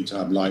you need to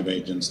have live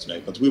agents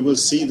today. But we will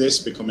see this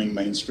becoming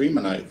mainstream,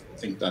 and I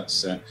think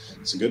that's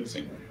it's a good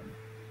thing.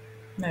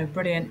 No,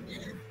 brilliant.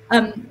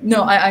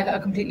 No, I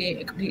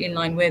completely in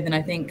line with, and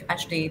I think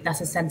actually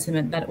that's a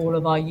sentiment that all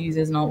of our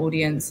users and our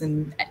audience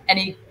and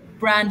any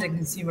brand and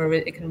consumer,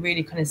 it can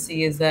really kind of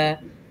see as the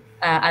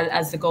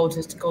goal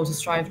to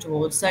strive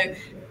towards. So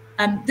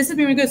this has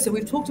been really good. So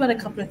we've talked about a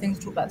couple of things.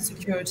 We've talked about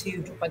security.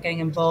 We've talked about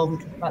getting involved.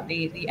 We've talked about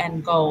the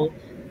end goal.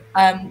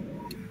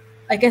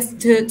 I guess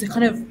to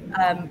kind of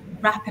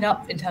wrap it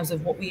up in terms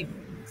of what we've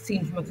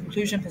seen from a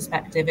conclusion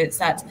perspective, it's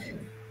that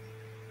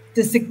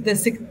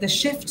the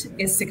shift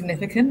is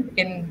significant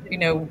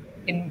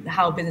in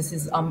how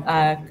businesses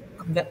are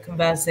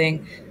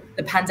conversing.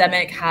 The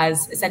pandemic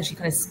has essentially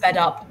kind of sped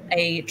up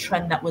a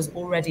trend that was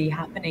already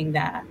happening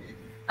there.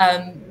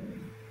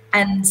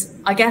 And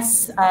I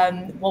guess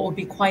what would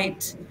be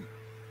quite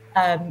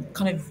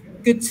kind of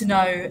good to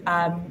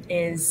know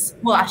is,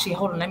 well, actually,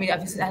 hold on. I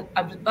was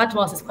about to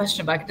ask this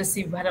question, but I could just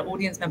see we had an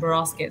audience member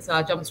ask it, so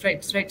I jumped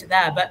straight to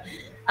there. But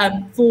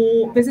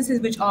for businesses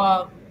which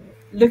are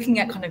looking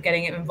at kind of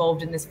getting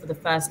involved in this for the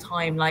first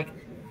time, like,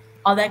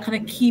 are there kind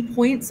of key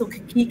points or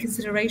key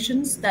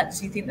considerations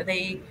that you think that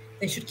they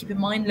should keep in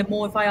mind?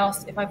 Limor,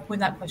 if I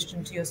point that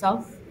question to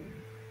yourself.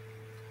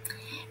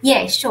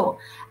 Yeah, sure.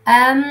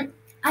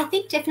 I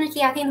think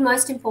the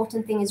most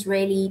important thing is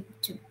really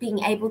being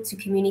able to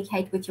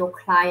communicate with your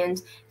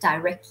client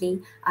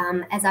directly,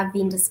 as I've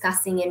been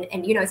discussing,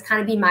 and it's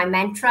kind of been my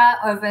mantra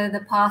over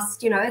the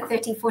past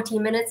 30, 40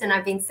 minutes, and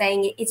I've been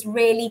saying it's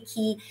really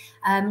key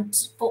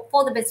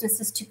for the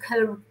businesses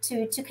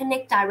to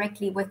connect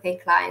directly with their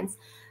clients.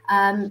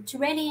 To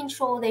really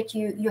ensure that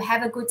you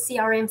have a good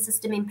CRM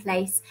system in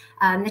place,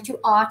 that you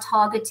are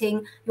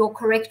targeting your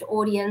correct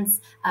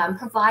audience,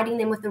 providing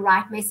them with the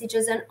right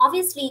messages, and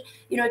obviously,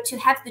 to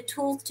have the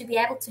tools to be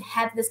able to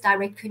have this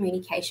direct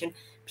communication.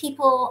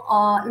 People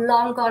are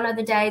long gone are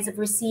the days of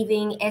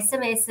receiving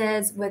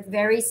SMSs with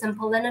very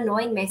simple and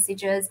annoying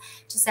messages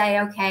to say,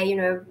 okay,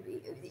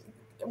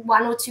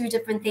 one or two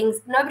different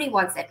things. Nobody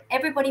wants that.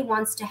 Everybody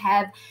wants to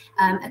have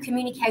a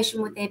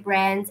communication with their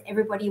brands.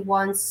 Everybody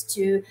wants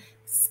to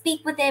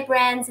speak with their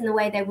brands in the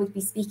way they would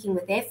be speaking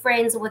with their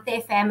friends or with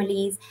their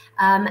families,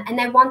 and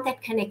they want that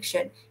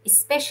connection,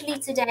 especially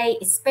today,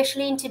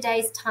 especially in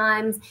today's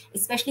times,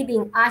 especially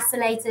being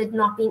isolated,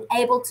 not being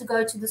able to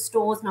go to the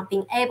stores, not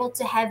being able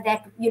to have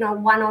that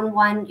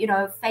one-on-one,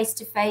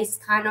 face-to-face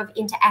kind of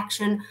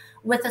interaction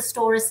with a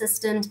store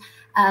assistant.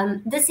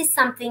 This is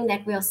something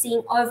that we are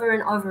seeing over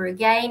and over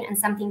again, and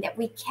something that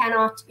we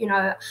cannot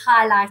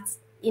highlight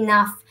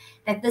enough,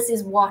 that this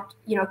is what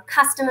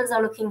customers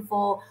are looking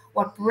for,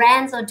 what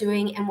brands are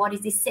doing, and what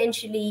is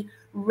essentially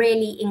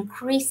really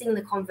increasing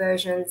the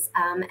conversions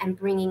and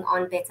bringing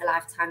on better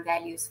lifetime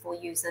values for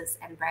users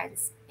and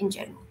brands in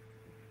general.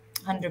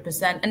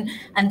 100%.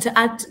 And to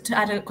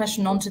add a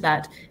question onto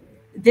that,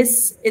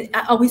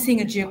 are we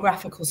seeing a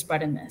geographical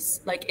spread in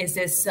this? Like, is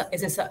this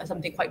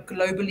something quite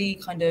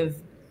globally kind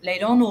of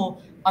laid on, or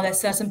are there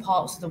certain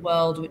parts of the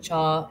world which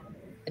are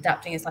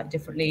adapting it slightly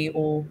differently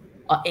or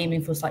are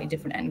aiming for a slightly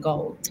different end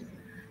goal?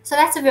 So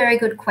that's a very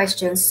good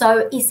question.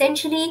 So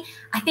essentially,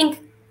 I think,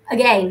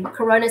 again,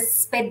 Corona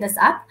sped this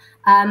up.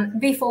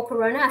 Before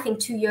Corona, I think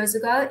 2 years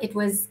ago, it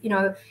was,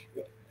 the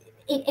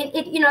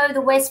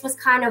West was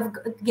kind of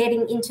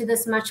getting into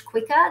this much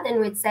quicker than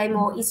we'd say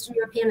more Eastern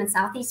European and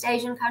Southeast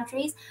Asian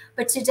countries.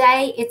 But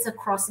today, it's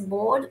across the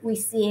board. We're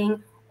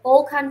seeing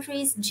all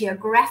countries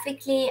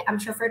geographically. I'm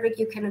sure, Fredrik,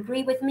 you can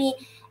agree with me.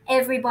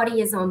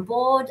 Everybody is on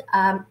board.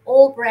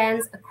 All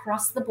brands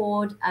across the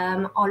board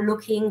are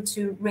looking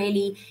to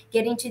really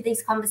get into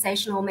these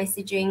conversational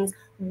messagings,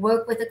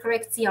 work with the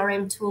correct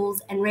CRM tools,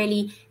 and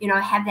really,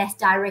 have that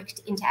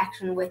direct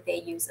interaction with their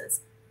users.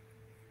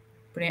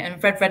 Brilliant.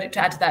 And Fredrik, to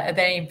add to that, are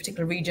there any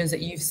particular regions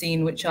that you've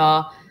seen which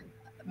are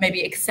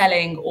maybe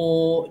excelling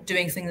or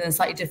doing things in a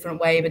slightly different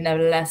way, but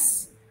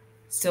nevertheless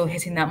still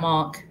hitting that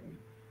mark?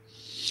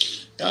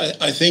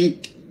 I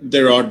think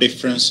there are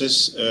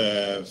differences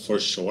for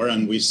sure,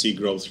 and we see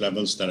growth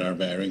levels that are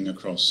varying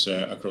across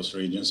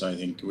regions. I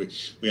think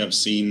we have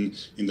seen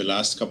in the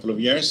last couple of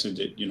years,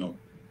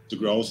 the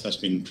growth has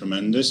been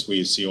tremendous.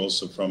 We see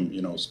also from,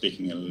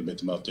 speaking a little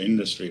bit about the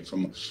industry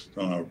from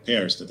our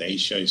peers, that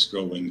Asia is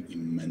growing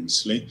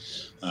immensely.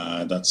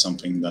 That's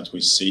something that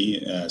we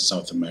see.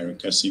 South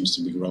America seems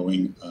to be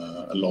growing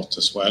a lot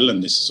as well.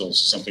 And this is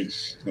also something,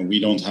 we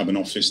don't have an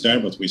office there,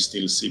 but we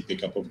still see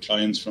pickup of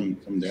clients from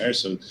there.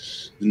 So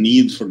the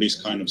need for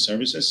this kind of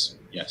services,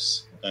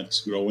 yes,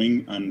 that's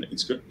growing, and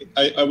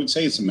I would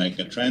say it's a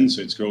mega trend,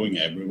 so it's growing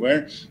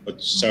everywhere,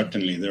 but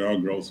certainly there are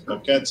growth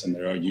pockets and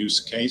there are use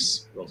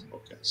case growth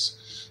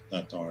pockets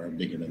that are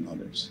bigger than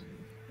others.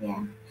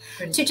 Yeah.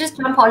 To just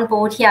jump on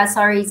board here,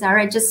 sorry,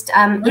 Zara, just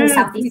in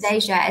Southeast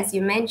Asia, as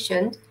you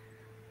mentioned.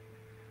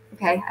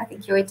 Okay, I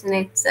think your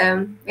internet,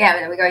 yeah,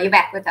 there we go, you're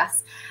back with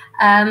us.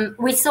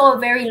 We saw a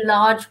very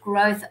large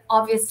growth,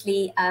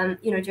 obviously,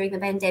 during the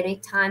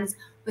pandemic times,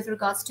 with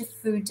regards to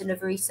food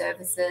delivery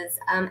services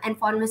and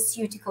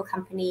pharmaceutical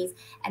companies.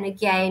 And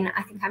again,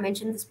 I think I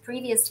mentioned this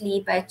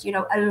previously, but,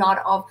 a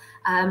lot of,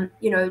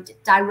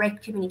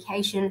 direct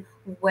communication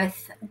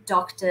with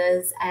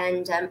doctors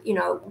and,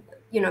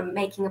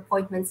 making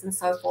appointments and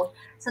so forth.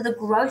 So the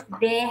growth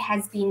there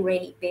has been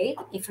really big,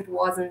 if it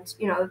wasn't,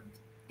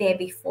 there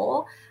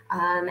before.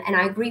 And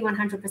I agree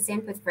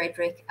 100% with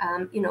Fredrik.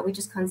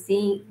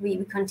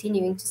 We're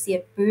continuing to see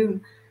it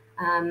boom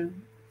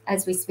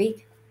as we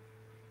speak.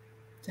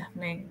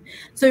 Definitely.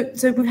 So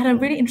we've had a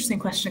really interesting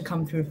question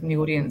come through from the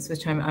audience,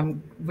 which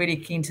I'm really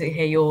keen to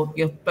hear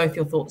both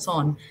your thoughts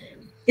on.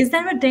 Is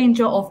there a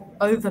danger of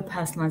over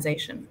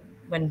personalization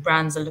when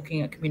brands are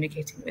looking at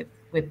communicating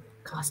with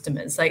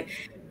customers?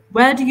 Like,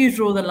 where do you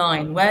draw the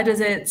line? Where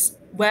is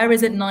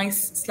it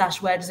nice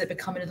 / where does it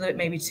become a little bit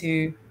maybe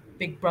too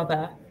Big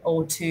Brother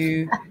or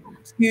too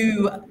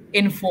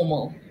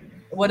informal?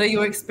 What are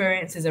your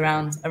experiences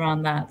around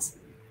that?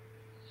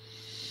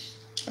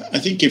 I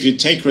think if you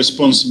take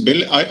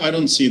responsibility, I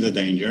don't see the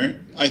danger.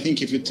 I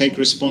think if you take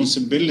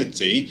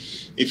responsibility,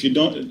 if you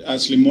don't,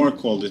 as Limor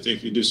called it,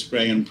 if you do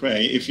spray and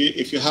pray, if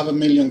you have 1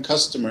 million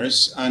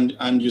customers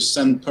and you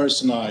send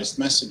personalized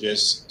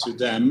messages to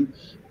them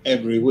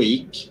every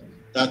week,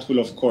 that will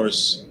of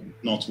course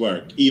not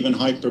work. Even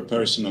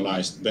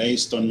hyper-personalized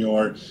based on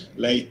your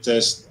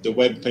latest, the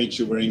web page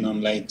you were in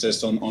on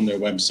latest, on their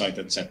website,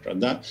 etc.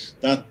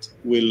 That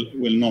will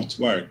not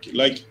work.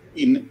 Like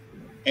in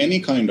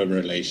any kind of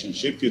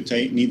relationship, you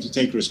need to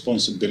take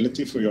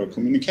responsibility for your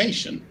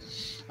communication.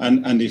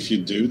 And if you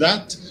do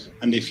that,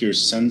 and if you're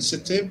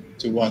sensitive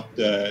to what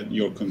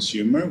your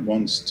consumer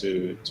wants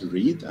to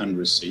read and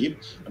receive,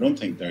 I don't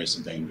think there is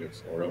a danger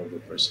for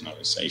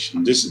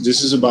over-personalization.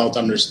 This is about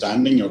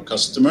understanding your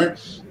customer,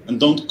 and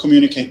don't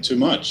communicate too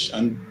much.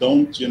 And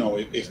don't,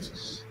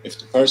 if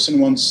the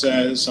person wants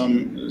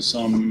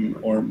some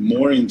or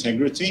more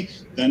integrity,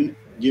 then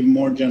give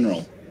more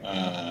general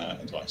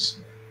advice.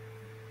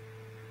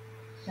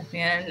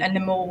 Definitely. And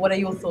Limor, what are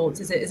your thoughts?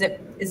 Is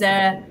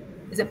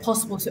it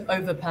possible to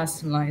over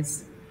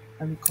personalize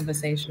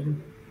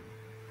conversation?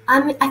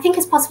 I think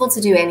it's possible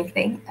to do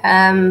anything.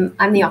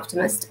 I'm the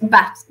optimist,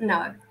 but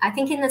no, I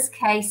think in this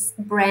case,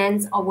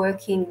 brands are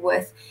working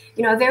with,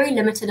 a very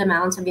limited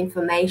amount of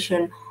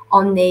information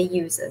on their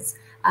users.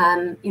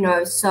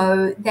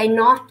 So they're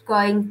not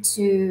going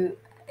to,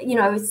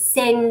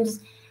 send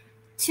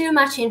too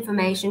much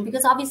information,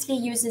 because obviously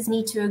users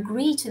need to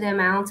agree to the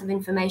amount of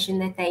information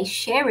that they're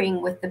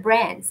sharing with the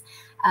brands.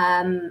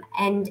 And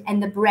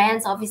the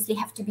brands obviously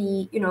have to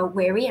be,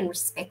 wary and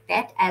respect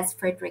that, as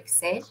Fredrik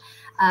said,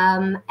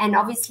 and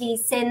obviously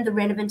send the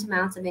relevant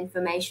amount of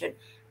information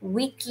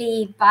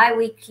weekly,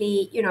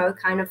 bi-weekly,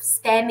 kind of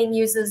spamming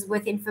users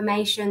with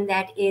information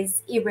that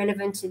is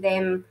irrelevant to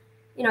them,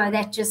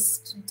 that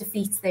just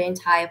defeats the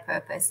entire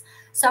purpose.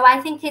 So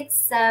I think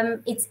it's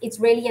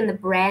really in the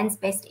brand's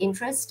best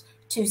interest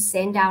to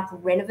send out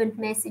relevant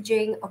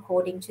messaging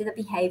according to the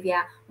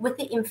behavior with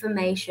the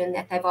information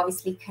that they've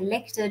obviously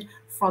collected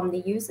from the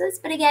users.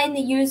 But again,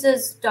 the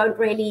users don't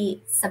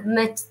really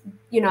submit,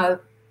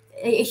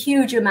 a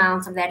huge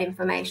amount of that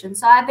information.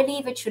 So I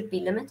believe it should be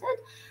limited.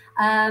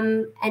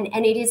 And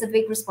it is a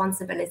big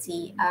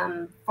responsibility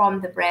from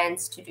the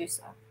brands to do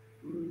so.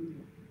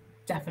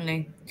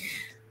 Definitely.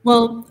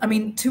 Well, I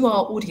mean, to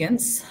our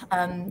audience,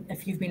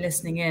 if you've been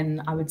listening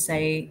in, I would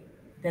say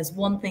there's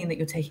one thing that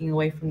you're taking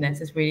away from this.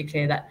 It's really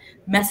clear that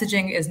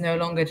messaging is no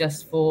longer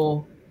just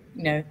for,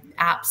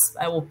 apps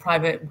or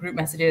private group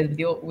messages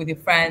with your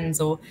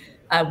friends or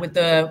with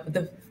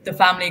the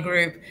family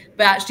group,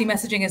 but actually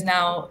messaging is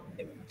now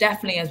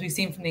definitely, as we've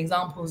seen from the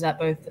examples that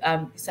both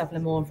yourself,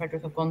 Limor, and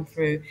Fredrik have gone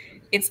through,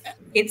 it's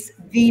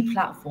the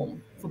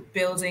platform for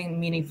building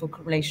meaningful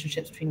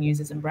relationships between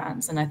users and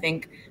brands. And I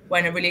think we're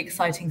in a really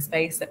exciting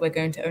space that we're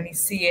going to only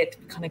see it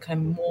kind of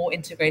more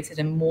integrated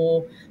and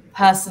more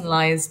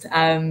personalized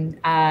and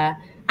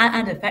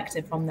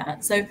effective from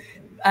that. So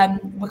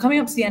we're coming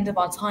up to the end of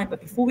our time, but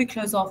before we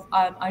close off,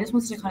 I just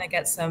wanted to kind of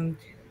get some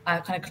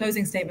kind of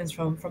closing statements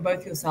from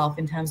both yourself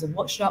in terms of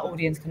what should our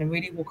audience kind of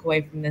really walk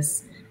away from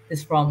this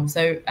from.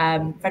 So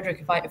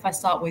Fredrik, if I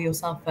start with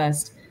yourself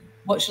first,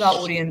 what should our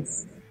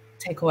audience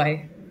take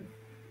away?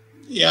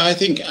 Yeah, I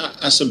think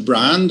as a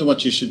brand,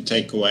 what you should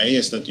take away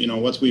is that,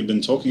 what we've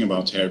been talking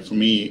about here, for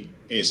me,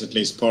 is at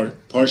least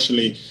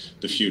partially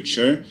the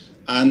future.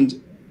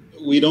 And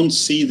we don't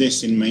see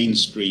this in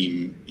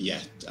mainstream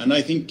yet. And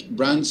I think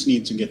brands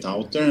need to get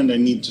out there and they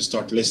need to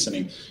start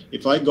listening.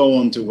 If I go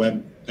onto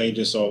web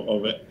pages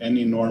of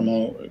any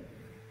normal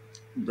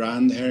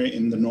brand here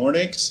in the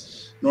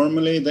Nordics,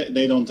 normally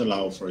they don't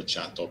allow for a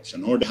chat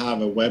option, or they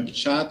have a web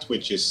chat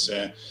which is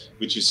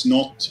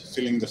not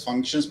filling the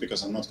functions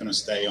because I'm not going to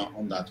stay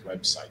on that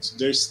website. So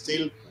there's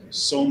still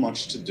so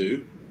much to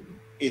do.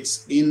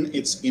 It's in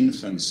its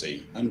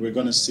infancy, and we're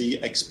going to see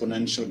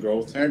exponential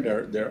growth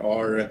here. There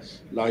are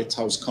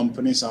lighthouse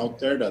companies out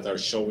there that are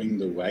showing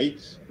the way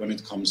when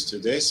it comes to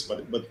this,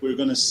 but we're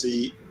going to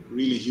see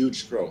really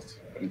huge growth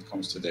when it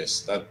comes to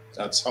this.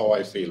 That's how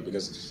I feel,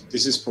 because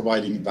this is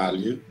providing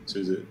value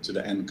to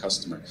the end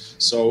customer.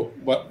 So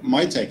what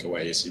my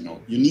takeaway is,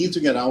 you need to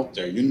get out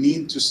there. You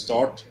need to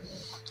start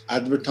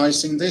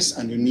advertising this,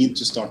 and you need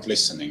to start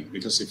listening,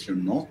 because if you're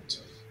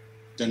not,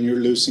 then you're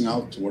losing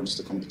out towards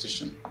the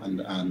competition,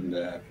 and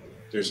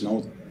there's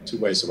no two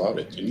ways about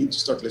it. You need to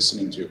start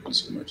listening to your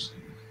consumers.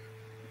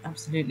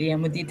 Absolutely,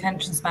 and with the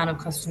attention span of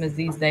customers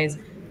these days,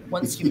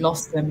 once you've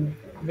lost them,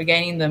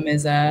 regaining them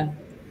is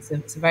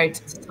it's a very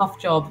tough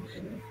job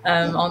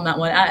on that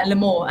one.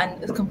 Limor,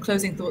 and some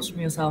closing thoughts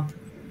from yourself.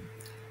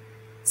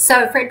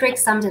 So Fredrik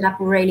summed it up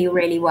really,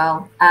 really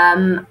well.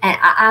 And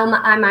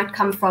I might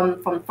come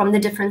from the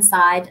different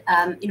side,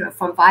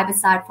 from Viber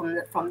side,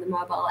 from the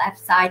mobile app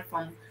side,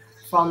 from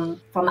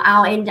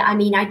our end. I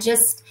mean,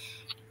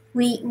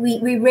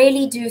 we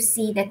really do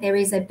see that there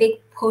is a big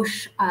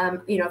push,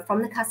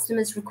 from the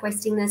customers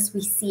requesting this.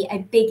 We see a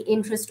big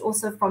interest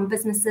also from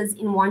businesses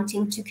in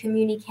wanting to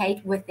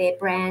communicate with their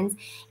brands.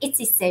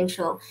 It's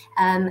essential.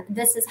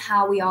 This is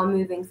how we are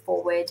moving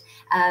forward.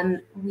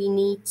 We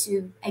need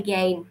to,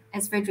 again,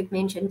 as Fredrik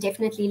mentioned,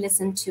 definitely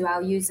listen to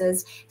our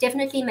users,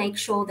 definitely make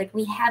sure that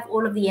we have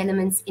all of the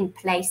elements in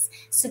place.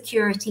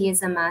 Security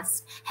is a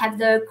must, have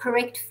the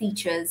correct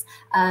features,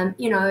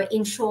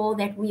 ensure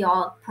that we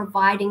are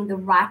providing the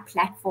right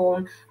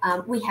platform.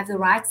 We have the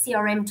right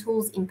CRM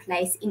tools in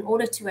place in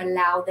order to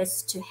allow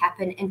this to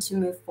happen and to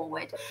move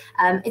forward.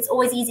 It's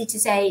always easy to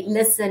say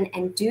listen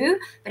and do,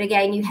 but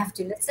again, you have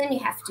to listen, you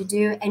have to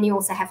do, and you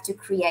also have to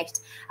create.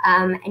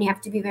 And you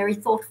have to be very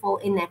thoughtful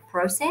in that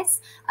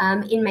process,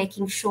 in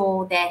making sure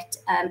that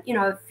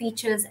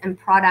features and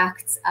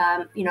products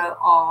are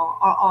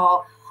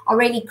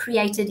really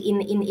created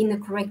in the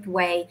correct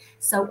way,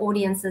 so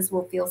audiences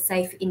will feel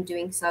safe in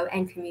doing so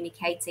and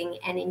communicating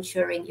and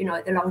ensuring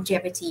the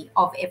longevity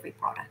of every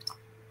product.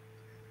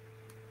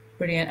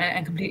 Brilliant,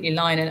 and completely in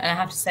line. And I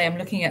have to say, I'm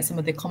looking at some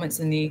of the comments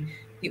in the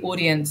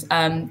audience.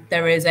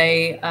 There is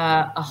a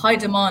high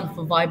demand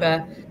for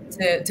Viber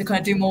to kind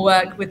of do more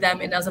work with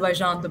them in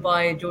Azerbaijan,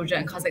 Dubai, Georgia,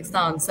 and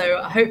Kazakhstan.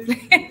 So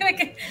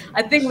hopefully,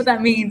 I think what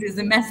that means is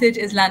the message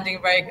is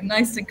landing very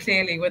nice and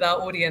clearly with our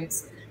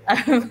audience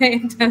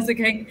in terms of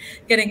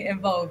getting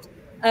involved.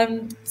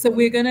 So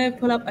we're going to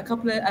pull up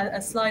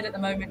a slide at the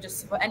moment,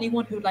 just for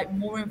anyone who would like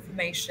more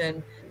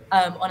information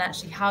on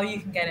actually how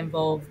you can get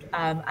involved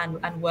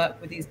and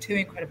work with these two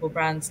incredible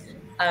brands.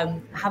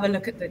 Have a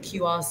look at the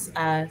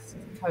QR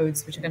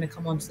codes, which are going to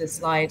come onto this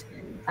slide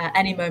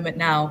any moment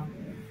now.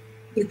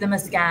 Give them a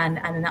scan,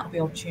 and then that will be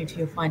an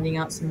opportunity of finding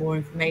out some more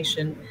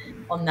information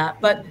on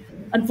that. But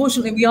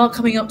unfortunately, we are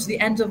coming up to the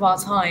end of our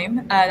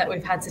time that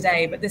we've had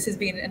today, but this has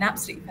been an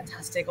absolutely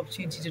fantastic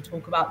opportunity to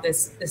talk about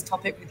this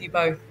topic with you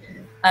both.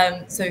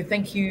 So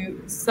thank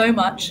you so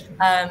much,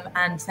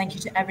 and thank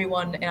you to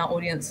everyone in our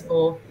audience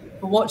for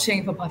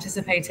watching, for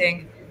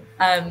participating,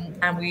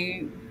 and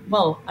we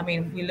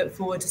look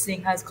forward to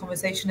seeing how this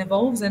conversation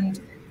evolves and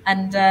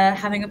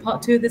having a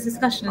part 2 of this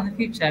discussion in the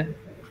future.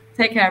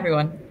 Take care,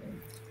 everyone.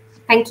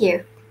 Thank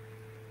you.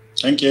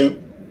 Thank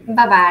you.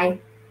 Bye-bye.